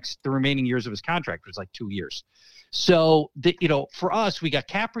over the remaining years of his contract. It was like 2 years. So, for us, we got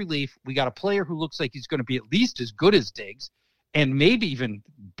cap relief. We got a player who looks like he's going to be at least as good as Diggs and maybe even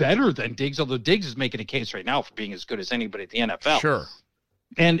better than Diggs, although Diggs is making a case right now for being as good as anybody at the NFL. Sure.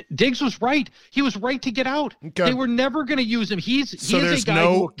 And Diggs was right. He was right to get out. Okay. They were never going to use him. There's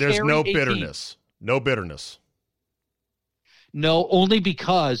no bitterness. No bitterness. No, only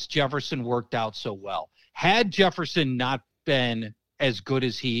because Jefferson worked out so well. Had Jefferson not been as good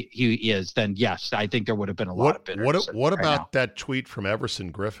as he is, then yes, I think there would have been a lot of bitterness. What about that tweet from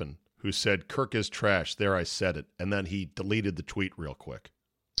Everson Griffin, who said, Kirk is trash? There, I said it. And then he deleted the tweet real quick.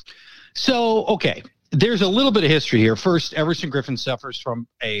 So, okay. There's a little bit of history here. First, Everson Griffin suffers from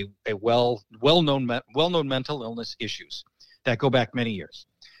a well-known mental illness issues that go back many years.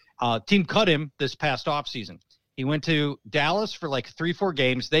 Team cut him this past offseason. He went to Dallas for like 3-4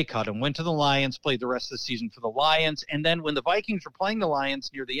 games. They cut him. Went to the Lions, played the rest of the season for the Lions. And then when the Vikings were playing the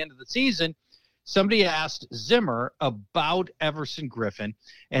Lions near the end of the season, somebody asked Zimmer about Everson Griffin,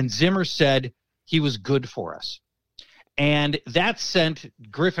 and Zimmer said he was good for us. And that sent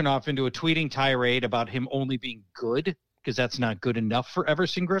Griffin off into a tweeting tirade about him only being good, because that's not good enough for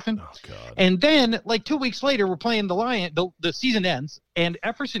Everson Griffin. Oh, God. And then, like 2 weeks later, we're playing the Lions. The season ends, and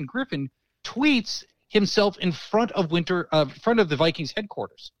Everson Griffin tweets himself in front of the Vikings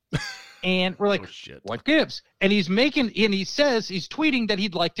headquarters. And we're like, what gives? And he's tweeting that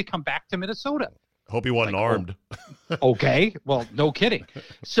he'd like to come back to Minnesota. Hope he wasn't armed. Okay. Well, no kidding.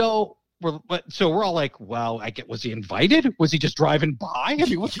 So we're all like, well, was he invited? Was he just driving by? I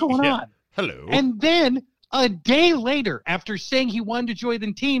mean, what's going on? Hello. And then a day later, after saying he wanted to join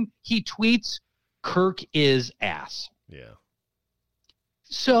the team, he tweets, Kirk is ass. Yeah.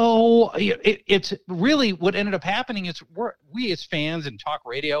 So it's really what ended up happening is we as fans and talk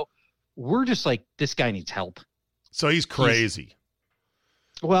radio, we're just like, this guy needs help. So he's crazy.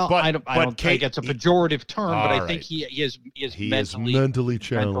 I don't think it's a pejorative term, but I think he is mentally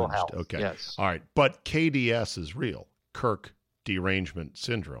challenged. Okay. Yes. All right. But KDS is real. Kirk derangement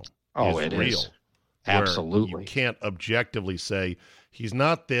syndrome. It real. Is. Absolutely. You can't objectively say he's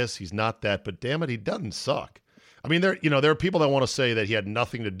not this, he's not that, but damn it, he doesn't suck. I mean, there are people that want to say that he had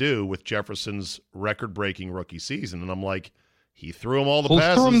nothing to do with Jefferson's record-breaking rookie season, and I'm like, he threw him all the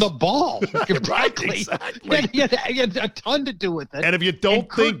passes. Who threw him the ball? Right, exactly. He had a ton to do with it. And if you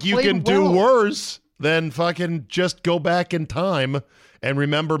don't think you can do worse, then fucking just go back in time and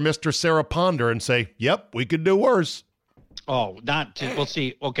remember Mr. Sarah Ponder and say, yep, we could do worse. Oh, we'll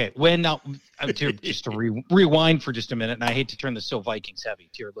see. Okay, just to rewind for just a minute, and I hate to turn this so Vikings heavy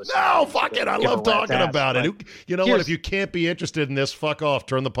to your listeners. No, fuck it. I love talking about it. You know what? If you can't be interested in this, fuck off.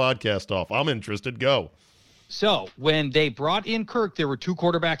 Turn the podcast off. I'm interested. Go. So when they brought in Kirk, there were two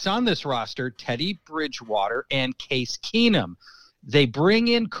quarterbacks on this roster, Teddy Bridgewater and Case Keenum. They bring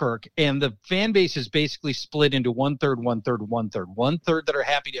in Kirk, and the fan base is basically split into 1/3, 1/3, 1/3. 1/3 that are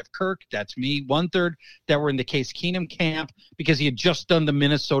happy to have Kirk, that's me. 1/3 that were in the Case Keenum camp because he had just done the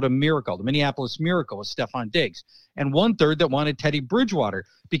Minnesota Miracle, the Minneapolis Miracle with Stephon Diggs. And 1/3 that wanted Teddy Bridgewater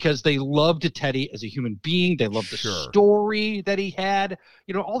because they loved Teddy as a human being. They loved the story that he had,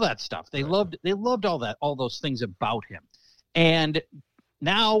 all that stuff. They loved all those things about him. And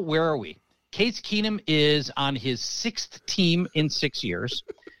now where are we? Case Keenum is on his 6th team in 6 years.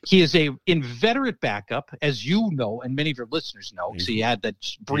 He is a inveterate backup, as you know, and many of your listeners know, because he had that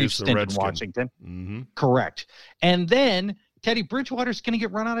brief stint in Washington. Mm-hmm. Correct. And then Teddy Bridgewater is going to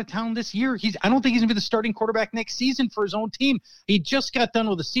get run out of town this year. I don't think he's going to be the starting quarterback next season for his own team. He just got done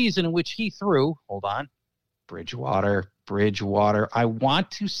with a season in which he threw, Bridgewater. I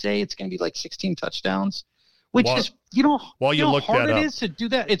want to say it's going to be like 16 touchdowns. Which is, how hard it is to do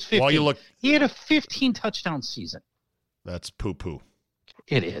that? It's 15. He had a 15 touchdown season. That's poo-poo.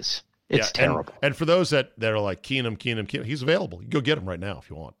 It is. It's terrible. And for those that are like Keenum, he's available. You go get him right now if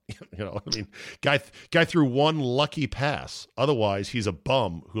you want. Guy threw one lucky pass. Otherwise, he's a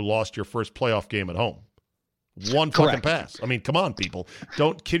bum who lost your first playoff game at home. One fucking pass. I mean, come on, people.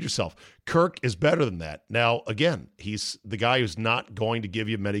 Don't kid yourself. Kirk is better than that. Now, again, he's the guy who's not going to give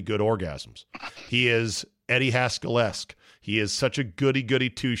you many good orgasms. He is Eddie Haskell-esque. He is such a goody-goody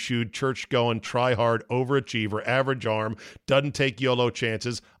two-shoed, church-going, try-hard, overachiever, average arm, doesn't take YOLO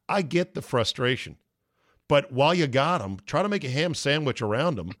chances. I get the frustration. But while you got him, try to make a ham sandwich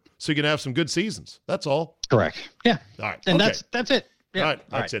around him so you can have some good seasons. That's all. Correct. Yeah. All right. And that's it. All right,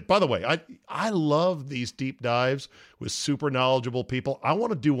 that's it. By the way, I love these deep dives with super knowledgeable people. I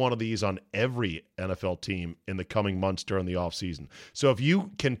want to do one of these on every NFL team in the coming months during the offseason. So if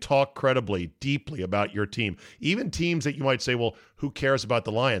you can talk credibly, deeply about your team, even teams that you might say, well, who cares about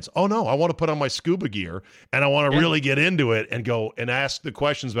the Lions? Oh, no, I want to put on my scuba gear, and I want to really get into it and go and ask the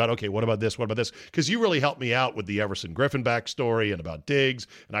questions about, okay, what about this? What about this? Because you really helped me out with the Everson Griffin backstory and about Diggs,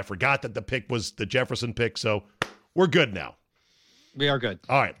 and I forgot that the pick was the Jefferson pick, so we're good now. We are good.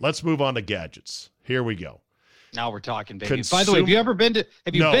 All right, let's move on to gadgets. Here we go. Now we're talking, baby. By the way, have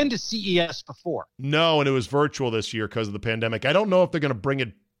you been to CES before? No, and it was virtual this year because of the pandemic. I don't know if they're going to bring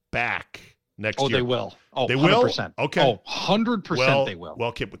it back next year. Oh, they will. Oh, they 100%. will? Okay. Oh, 100% they will.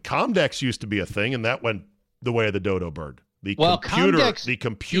 Well, Comdex used to be a thing, and that went the way of the dodo bird. The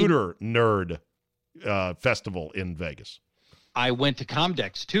computer nerd festival in Vegas. I went to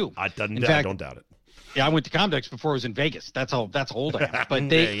Comdex, too. I don't doubt it. Yeah, I went to Comdex before I was in Vegas. That's how old I am. But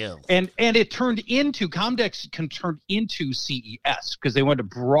and it turned into Comdex turned into CES because they wanted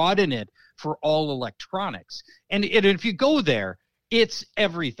to broaden it for all electronics. And if you go there, it's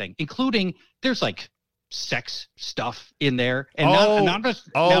everything, including there's like sex stuff in there, and we're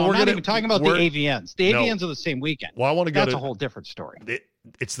not even talking about the AVNs. The AVNs are the same weekend. Well, I want to go. That's a whole different story.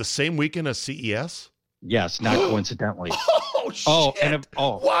 It's the same weekend as CES. Yes, not coincidentally. Oh, shit.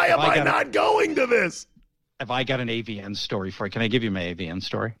 Why am I not going to this? Have I got an AVN story for you? Can I give you my AVN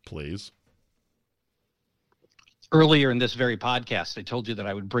story? Please. Earlier in this very podcast, I told you that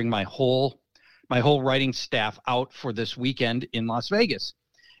I would bring my whole writing staff out for this weekend in Las Vegas.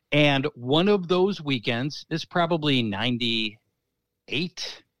 And one of those weekends is probably 98.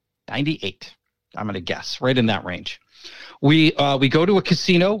 I'm going to guess, right in that range. We go to a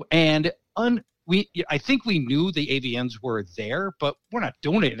casino, and I think we knew the AVNs were there, but we're not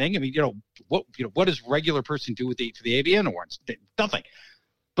doing anything. I mean, what does regular person do for the AVN awards? Nothing.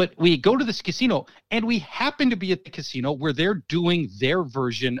 But we go to this casino, and we happen to be at the casino where they're doing their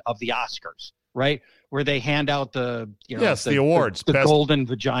version of the Oscars, right? Where they hand out the awards, the golden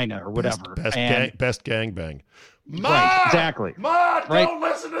vagina or whatever, best gangbang. Right, exactly. Ma, don't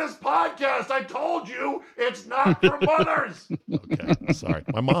listen to this podcast. I told you it's not for mothers. Okay, sorry.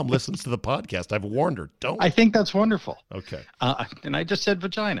 My mom listens to the podcast. I've warned her. Don't. I think that's wonderful. Okay. And I just said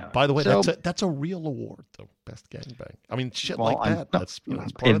vagina. By the way, that's a real award, though. Best gangbang. I mean, shit like that. That's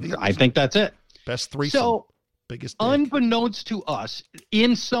part of the. I think that's it. Best threesome. So, biggest dick. Unbeknownst to us,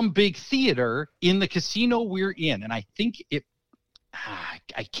 in some big theater in the casino we're in, and I think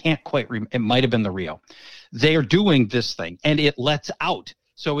I can't quite remember. It might have been the Rio. They are doing this thing, and it lets out.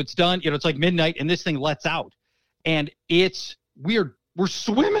 So it's done. It's like midnight, and this thing lets out, and it's weird. We're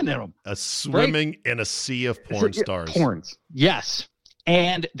swimming in them. Swimming in a sea of porn stars. Porns, yes,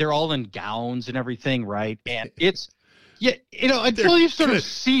 and they're all in gowns and everything, right? And it's until you've sort of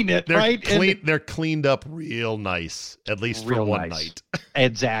seen it, right? They're cleaned up real nice, at least for one night.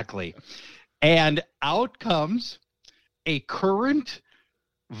 Exactly, and out comes a current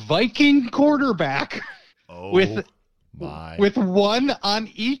Viking quarterback with one on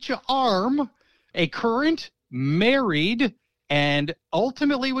each arm, a current married, and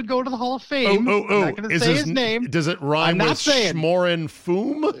ultimately would go to the Hall of Fame. I'm not going to say his name. Does it rhyme with Schmoren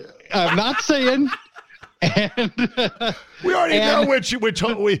Foom? I'm not saying. And we already know which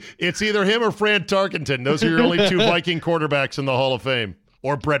it's either him or Fran Tarkenton. Those are your only two Viking quarterbacks in the Hall of Fame,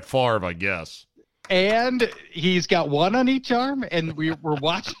 or Brett Favre, I guess. And he's got one on each arm, and we're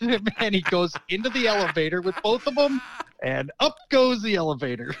watching him, and he goes into the elevator with both of them, and up goes the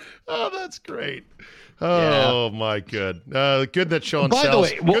elevator. Oh, that's great. Oh, my good. Good that Sean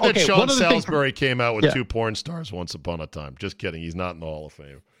Salisbury came out with two porn stars once upon a time. Just kidding. He's not in the Hall of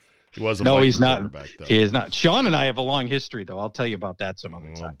Fame. He wasn't. No, he's not. He is not. Sean and I have a long history, though. I'll tell you about that some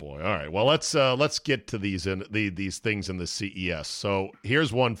other time. Oh boy! All right. Well, let's get to these things in the CES. So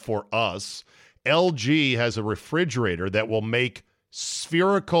here's one for us. LG has a refrigerator that will make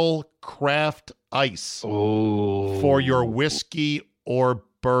spherical craft ice for your whiskey or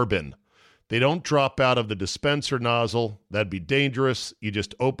bourbon. They don't drop out of the dispenser nozzle. That'd be dangerous. You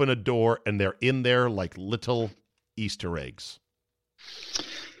just open a door and they're in there like little Easter eggs.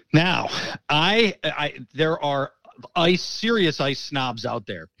 Now, there are serious ice snobs out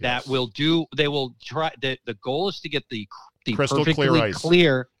there that will do. They will try. The goal is to get the crystal perfectly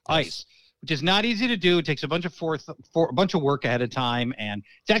clear ice, which is not easy to do. It takes a bunch of work ahead of time, and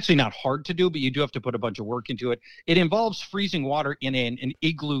it's actually not hard to do, but you do have to put a bunch of work into it. It involves freezing water in an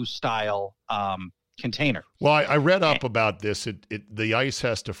igloo style container. Well, I read up about this. The ice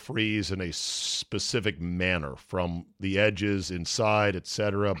has to freeze in a specific manner from the edges, inside,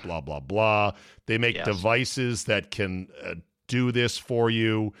 etc. Blah blah blah. They make devices that can do this for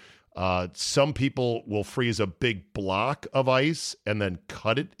you. Some people will freeze a big block of ice and then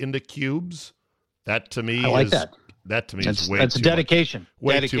cut it into cubes. That to me That to me is way that's too dedication. Much,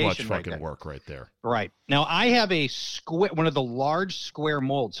 way dedication too much right fucking work right there. Right. Now I have a one of the large square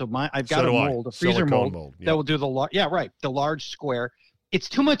molds. So I've got a mold, a freezer mold that will do the large square. It's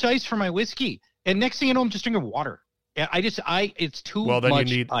too much ice for my whiskey. And next thing you know, I'm just drinking water. It's too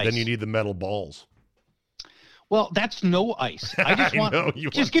much ice. Then you need the metal balls. Well, that's no ice. I just want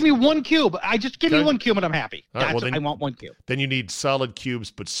give me 1 cube. Give me 1 cube and I'm happy. Right, I want 1 cube. Then you need solid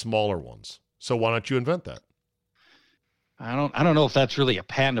cubes, but smaller ones. So why don't you invent that? I don't know if that's really a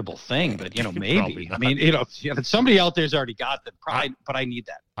patentable thing, but maybe. I mean, somebody out there's already got that. But I need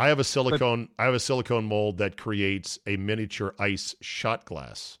that. I have a silicone mold that creates a miniature ice shot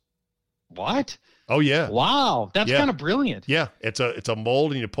glass. What? Oh yeah! Wow, that's kind of brilliant. Yeah, it's a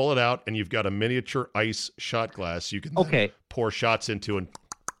mold, and you pull it out, and you've got a miniature ice shot glass. You can then pour shots into, and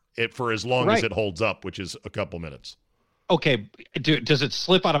it for as long as it holds up, which is a couple minutes. Okay, does it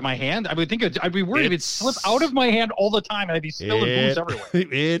slip out of my hand? I would think I'd be worried if it slipped out of my hand all the time, and I'd be spilling booze everywhere.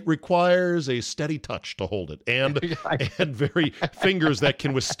 It requires a steady touch to hold it, and very fingers that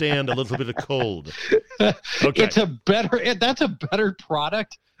can withstand a little bit of cold. Okay, that's a better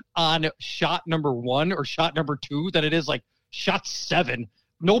product on shot number 1 or shot number 2 than it is like shot 7.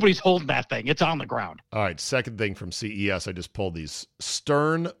 Nobody's holding that thing. It's on the ground. All right. Second thing from CES, I just pulled these.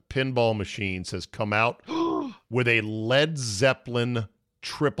 Stern Pinball Machines has come out with a Led Zeppelin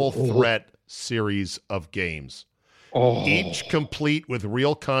triple threat series of games. Each complete with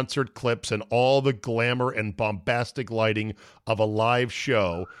real concert clips and all the glamour and bombastic lighting of a live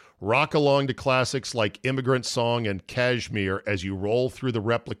show. Rock along to classics like Immigrant Song and Kashmir as you roll through the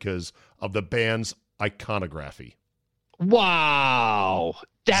replicas of the band's iconography. Wow.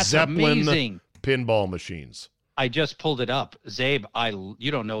 That's Zeppelin amazing. Pinball machines. I just pulled it up. Zabe, you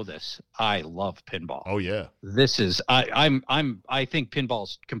don't know this. I love pinball. Oh yeah. This is I think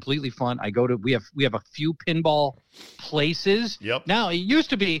pinball's completely fun. We have a few pinball places. Yep. Now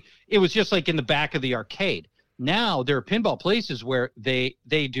it was just like in the back of the arcade. Now there are pinball places where they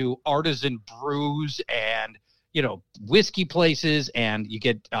do artisan brews and whiskey places, and you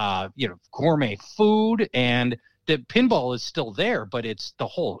get gourmet food, and the pinball is still there, but it's the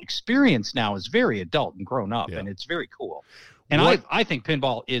whole experience now is very adult and grown up, and it's very cool. And I think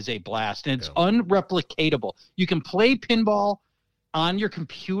pinball is a blast, and it's unreplicatable. You can play pinball on your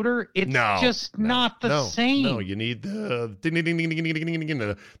computer. It's just not the same. No, you need the ding, ding, ding, ding, ding, ding, ding,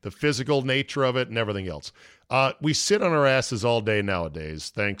 ding, the physical nature of it and everything else. We sit on our asses all day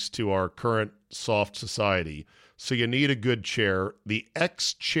nowadays, thanks to our current soft society. So you need a good chair. The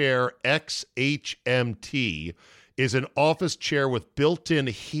X-Chair XHMT is an office chair with built-in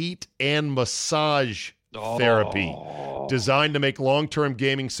heat and massage therapy, designed to make long-term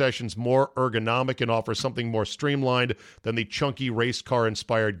gaming sessions more ergonomic and offer something more streamlined than the chunky race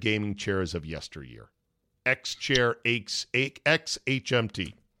car-inspired gaming chairs of yesteryear. X-Chair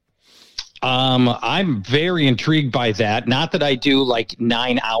XHMT. I'm very intrigued by that. Not that I do like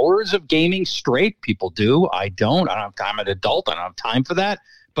 9 hours of gaming straight. People do. I don't. I'm an adult. I don't have time for that.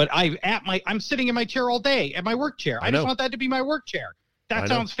 But I'm sitting in my chair all day at my work chair. I just want that to be my work chair. That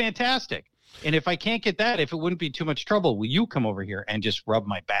sounds fantastic. And if I can't get that, if it wouldn't be too much trouble, will you come over here and just rub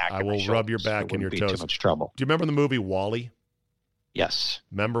my back? I will rub your back and your toes. Too much trouble. Do you remember the movie WALL-E? Yes.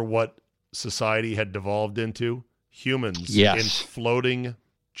 Remember what society had devolved into? Humans in floating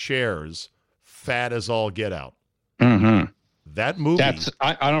chairs, fat as all get out. Mm-hmm. That movie. I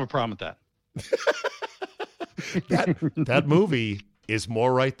don't have a problem with that. that movie is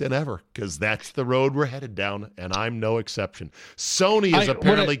more right than ever, because that's the road we're headed down, and I'm no exception. Sony is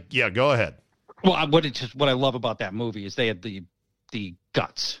apparently. Go ahead. Well, what I love about that movie is they had the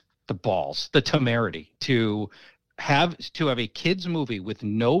guts, the balls, the temerity to have a kids movie with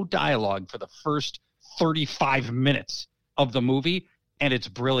no dialogue for the first 35 minutes of the movie, and it's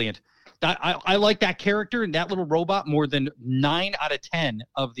brilliant. I like that character and that little robot more than 9 out of 10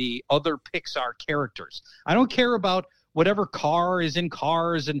 of the other Pixar characters. I don't care about whatever car is in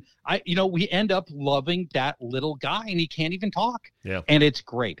Cars, and we end up loving that little guy, and he can't even talk. Yeah, and it's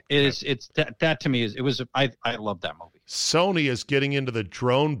great. It's that to me I love that movie. Sony is getting into the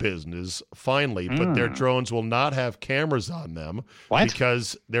drone business finally, but their drones will not have cameras on them. What?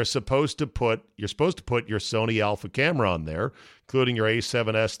 Because you're supposed to put your Sony Alpha camera on there, including your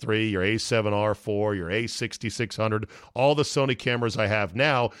A7S III, your A7R4, your A6600, all the Sony cameras I have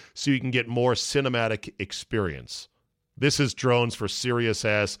now, so you can get more cinematic experience. This is drones for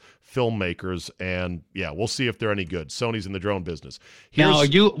serious-ass filmmakers, and we'll see if they're any good. Sony's in the drone business.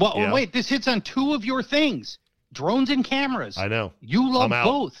 Wait, this hits on 2 of your things. drones and cameras. I know. You love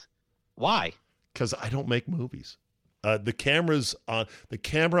both. Why? Because I don't make movies. The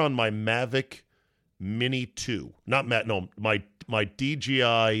camera on my Mavic Mini 2, my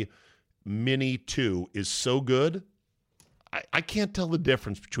DJI Mini 2 is so good. I can't tell the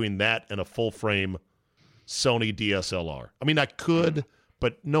difference between that and a full frame Sony DSLR. I mean, I could,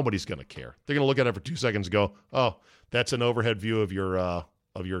 but nobody's going to care. They're going to look at it for 2 seconds and go, "Oh, that's an overhead view of your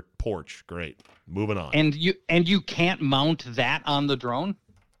porch. Great, moving on." And you can't mount that on the drone.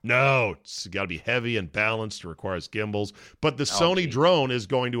 No, it's got to be heavy and balanced. It requires gimbals. But the Sony drone is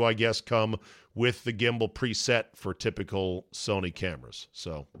going to, I guess, come with the gimbal preset for typical Sony cameras.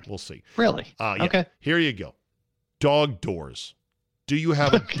 So we'll see. Really? Yeah. Okay. Here you go. Dog doors. Do you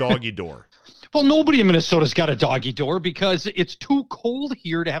have a doggy door? Well, nobody in Minnesota's got a doggy door because it's too cold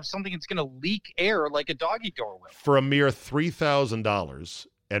here to have something that's going to leak air like a doggy door will. For a mere $3,000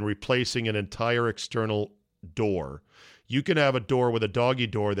 and replacing an entire external door, you can have a door with a doggy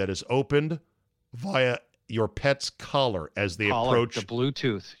door that is opened via your pet's collar as they approach the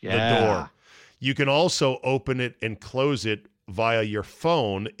Bluetooth. the door. You can also open it and close it via your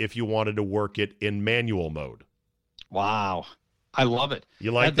phone if you wanted to work it in manual mode. Wow. I love it.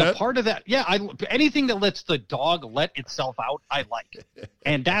 You like the that? part of that? Yeah, anything that lets the dog let itself out, I like.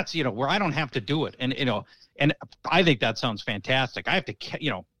 And that's, where I don't have to do it. And, and I think that sounds fantastic. I have to,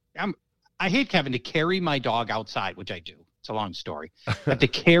 I hate having to carry my dog outside, which I do. It's a long story. I have to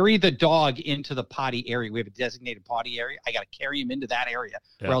carry the dog into the potty area. We have a designated potty area. I got to carry him into that area,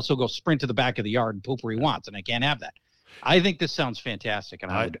 or else he'll go sprint to the back of the yard and poop where he wants, and I can't have that. I think this sounds fantastic,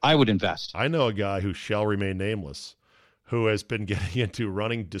 and I would invest. I know a guy who shall remain nameless who has been getting into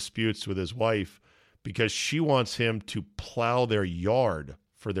running disputes with his wife because she wants him to plow their yard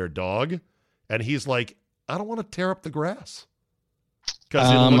for their dog, and he's like, I don't want to tear up the grass. Because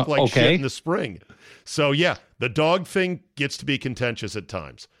it'll look like shit in the spring. So, yeah, the dog thing gets to be contentious at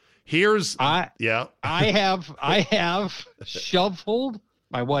times. I have shoveled.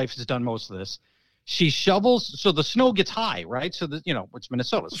 My wife has done most of this. She shovels, so the snow gets high, right? So, it's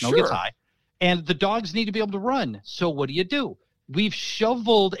Minnesota. Snow gets high. And the dogs need to be able to run. So what do? We've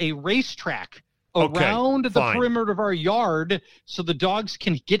shoveled a racetrack around the perimeter of our yard so the dogs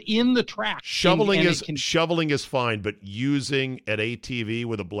can get in the track. Shoveling is fine, but using an ATV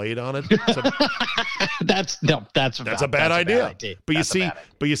with a blade on it, that's a bad idea.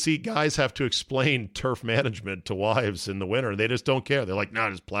 But you see, guys have to explain turf management to wives in the winter. They just don't care. They're like, no,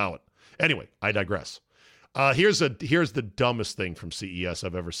 just plow it. Anyway, I digress. Here's the dumbest thing from CES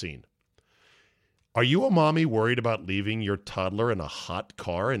I've ever seen. Are you a mommy worried about leaving your toddler in a hot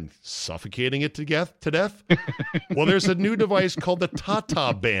car and suffocating it to death? Well, there's a new device called the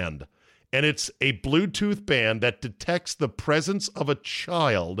Tata Band, and it's a Bluetooth band that detects the presence of a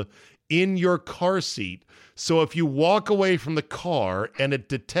child in your car seat. So if you walk away from the car and it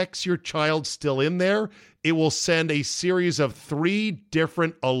detects your child still in there, it will send a series of 3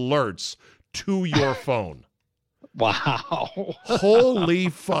 different alerts to your phone. Wow. Holy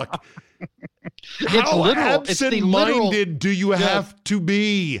fuck. How absent-minded do you have to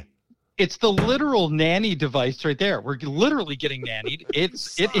be? It's the literal nanny device right there. We're literally getting nannied.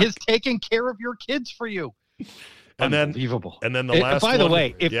 It is taking care of your kids for you. And Unbelievable. And then the last one. By the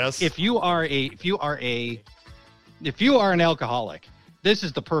way, if you are an alcoholic, this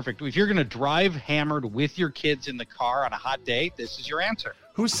is the perfect. If you're going to drive hammered with your kids in the car on a hot day, this is your answer.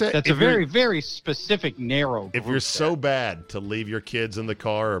 Who said that's a very, very specific, narrow group. If you're so bad to leave your kids in the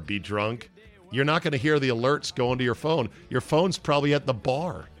car or be drunk, you're not going to hear the alerts going to your phone. Your phone's probably at the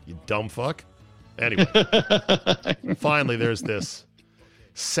bar, you dumb fuck. Anyway, finally, there's this.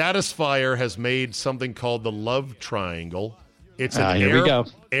 Satisfyer has made something called the Love Triangle. It's an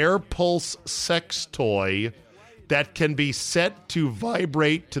air pulse sex toy that can be set to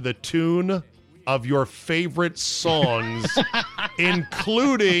vibrate to the tune of your favorite songs,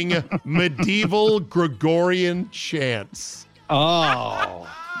 including medieval Gregorian chants. Oh.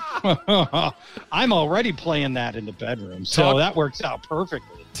 I'm already playing that in the bedroom, so that works out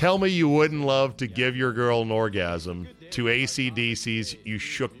perfectly. Tell me you wouldn't love to give your girl an orgasm to AC/DC's You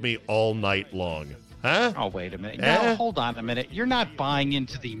Shook Me All Night Long. Huh? Oh, wait a minute. Now, hold on a minute. You're not buying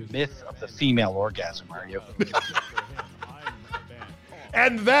into the myth of the female orgasm, are you?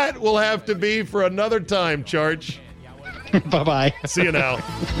 And that will have to be for another time, Charge. Bye-bye. See you now.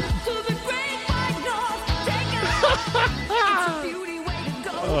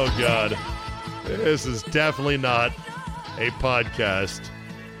 Oh, God. This is definitely not a podcast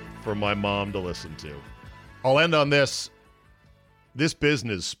for my mom to listen to. I'll end on this. This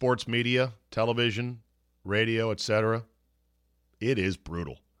business, sports media, television, radio, etc., it is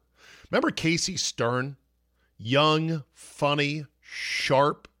brutal. Remember Casey Stern young, funny,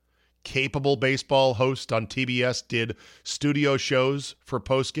 sharp, capable baseball host on TBS, did studio shows for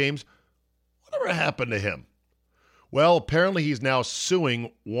post games. Whatever happened to him? Well, apparently he's now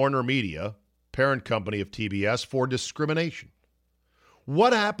suing Warner Media, parent company of TBS, for discrimination.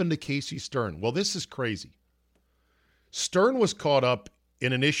 What happened to Casey Stern? Well, this is crazy. Stern was caught up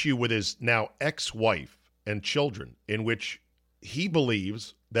in an issue with his now ex-wife and children, in which he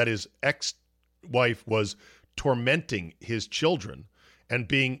believes that his ex-wife was tormenting his children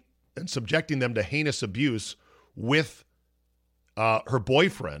and subjecting them to heinous abuse with her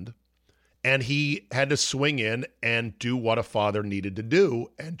boyfriend, and he had to swing in and do what a father needed to do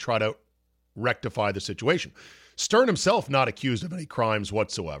and try to rectify the situation. Stern himself not accused of any crimes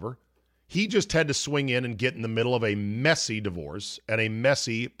whatsoever. He just had to swing in and get in the middle of a messy divorce and a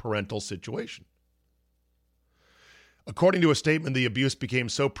messy parental situation. According to a statement, the abuse became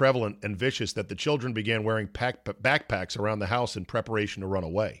so prevalent and vicious that the children began wearing backpacks around the house in preparation to run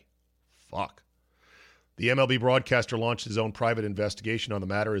away. Fuck. The MLB broadcaster launched his own private investigation on the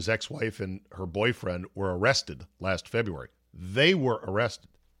matter. His ex-wife and her boyfriend were arrested last February. They were arrested.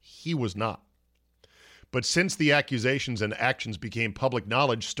 He was not. But since the accusations and actions became public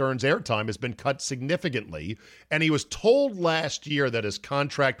knowledge, Stern's airtime has been cut significantly, and he was told last year that his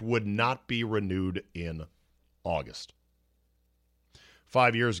contract would not be renewed in August.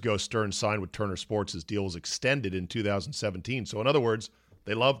 5 years ago, Stern signed with Turner Sports. His deal was extended in 2017. So in other words,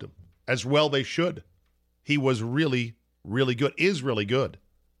 they loved him. As well they should. He was really, really good, is really good.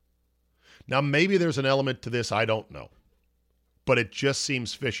 Now, maybe there's an element to this, I don't know. But it just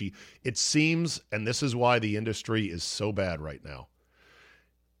seems fishy. It seems, and this is why the industry is so bad right now,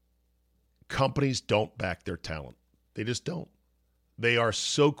 companies don't back their talent. They just don't. They are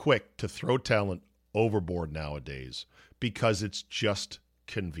so quick to throw talent overboard nowadays because it's just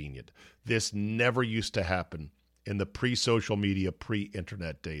convenient. This never used to happen in the pre-social media,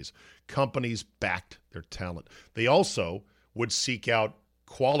 pre-internet days. Companies backed their talent. They also would seek out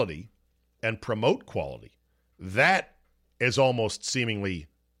quality and promote quality. That is almost seemingly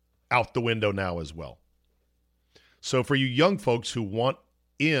out the window now as well. So for you young folks who want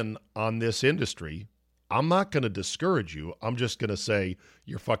in on this industry, I'm not going to discourage you. I'm just going to say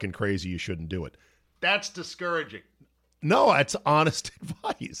you're fucking crazy. You shouldn't do it. That's discouraging. No, that's honest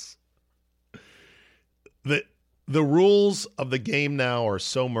advice. The rules of the game now are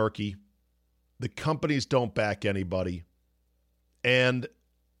so murky. The companies don't back anybody. And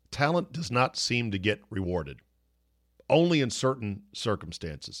talent does not seem to get rewarded. Only in certain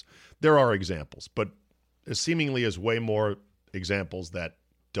circumstances. There are examples, but there seemingly is way more examples that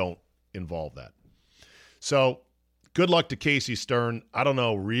don't involve that. So good luck to Casey Stern. I don't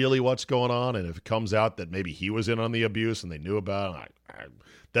know really what's going on, and if it comes out that maybe he was in on the abuse and they knew about it,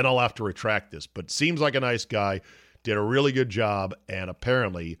 then I'll have to retract this. But seems like a nice guy, did a really good job, and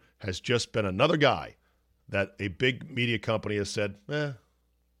apparently has just been another guy that a big media company has said,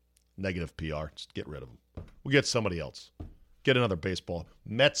 negative PR, just get rid of him. We'll get somebody else. Get another baseball.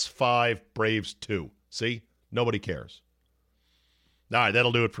 Mets 5, Braves 2. See? Nobody cares. All right,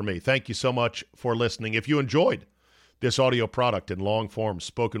 that'll do it for me. Thank you so much for listening. If you enjoyed this audio product in long-form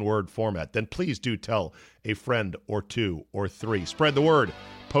spoken word format, then please do tell a friend or two or three. Spread the word.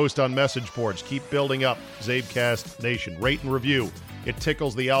 Post on message boards. Keep building up Zabecast Nation. Rate and review. It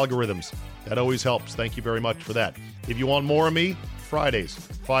tickles the algorithms. That always helps. Thank you very much for that. If you want more of me, Fridays,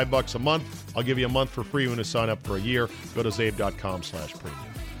 $5 a month. I'll give you a month for free when you sign up for a year. Go to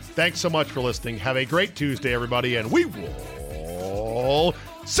zabe.com/premium. Thanks so much for listening. Have a great Tuesday, everybody, and we will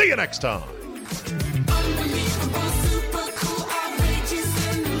see you next time.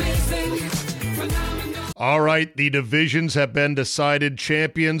 All right, the divisions have been decided.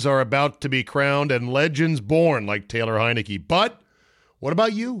 Champions are about to be crowned and legends born like Taylor Heineke. But what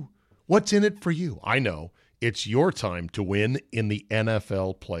about you? What's in it for you? I know. It's your time to win in the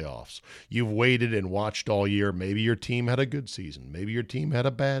NFL playoffs. You've waited and watched all year. Maybe your team had a good season. Maybe your team had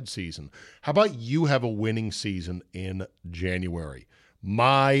a bad season. How about you have a winning season in January?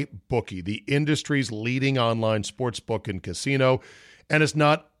 MyBookie, the industry's leading online sportsbook and casino, and it's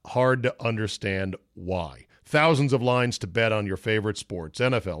not hard to understand why. Thousands of lines to bet on your favorite sports.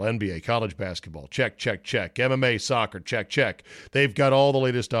 NFL, NBA, college basketball, check, check, check. MMA, soccer, check, check. They've got all the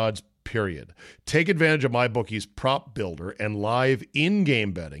latest odds, period. Take advantage of MyBookie's prop builder and live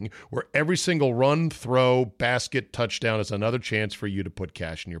in-game betting, where every single run, throw, basket, touchdown is another chance for you to put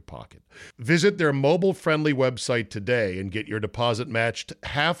cash in your pocket. Visit their mobile-friendly website today and get your deposit matched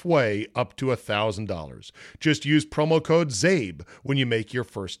halfway up to $1,000. Just use promo code ZABE when you make your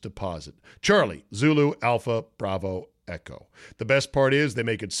first deposit. Charlie, Zulu, Alpha, Bravo, Echo. The best part is they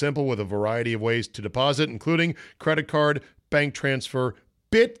make it simple with a variety of ways to deposit, including credit card, bank transfer,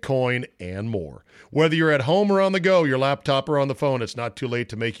 Bitcoin, and more. Whether you're at home or on the go, your laptop or on the phone, it's not too late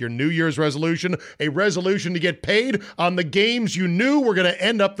to make your New Year's resolution a resolution to get paid on the games you knew were going to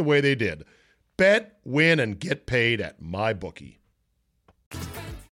end up the way they did. Bet, win, and get paid at MyBookie.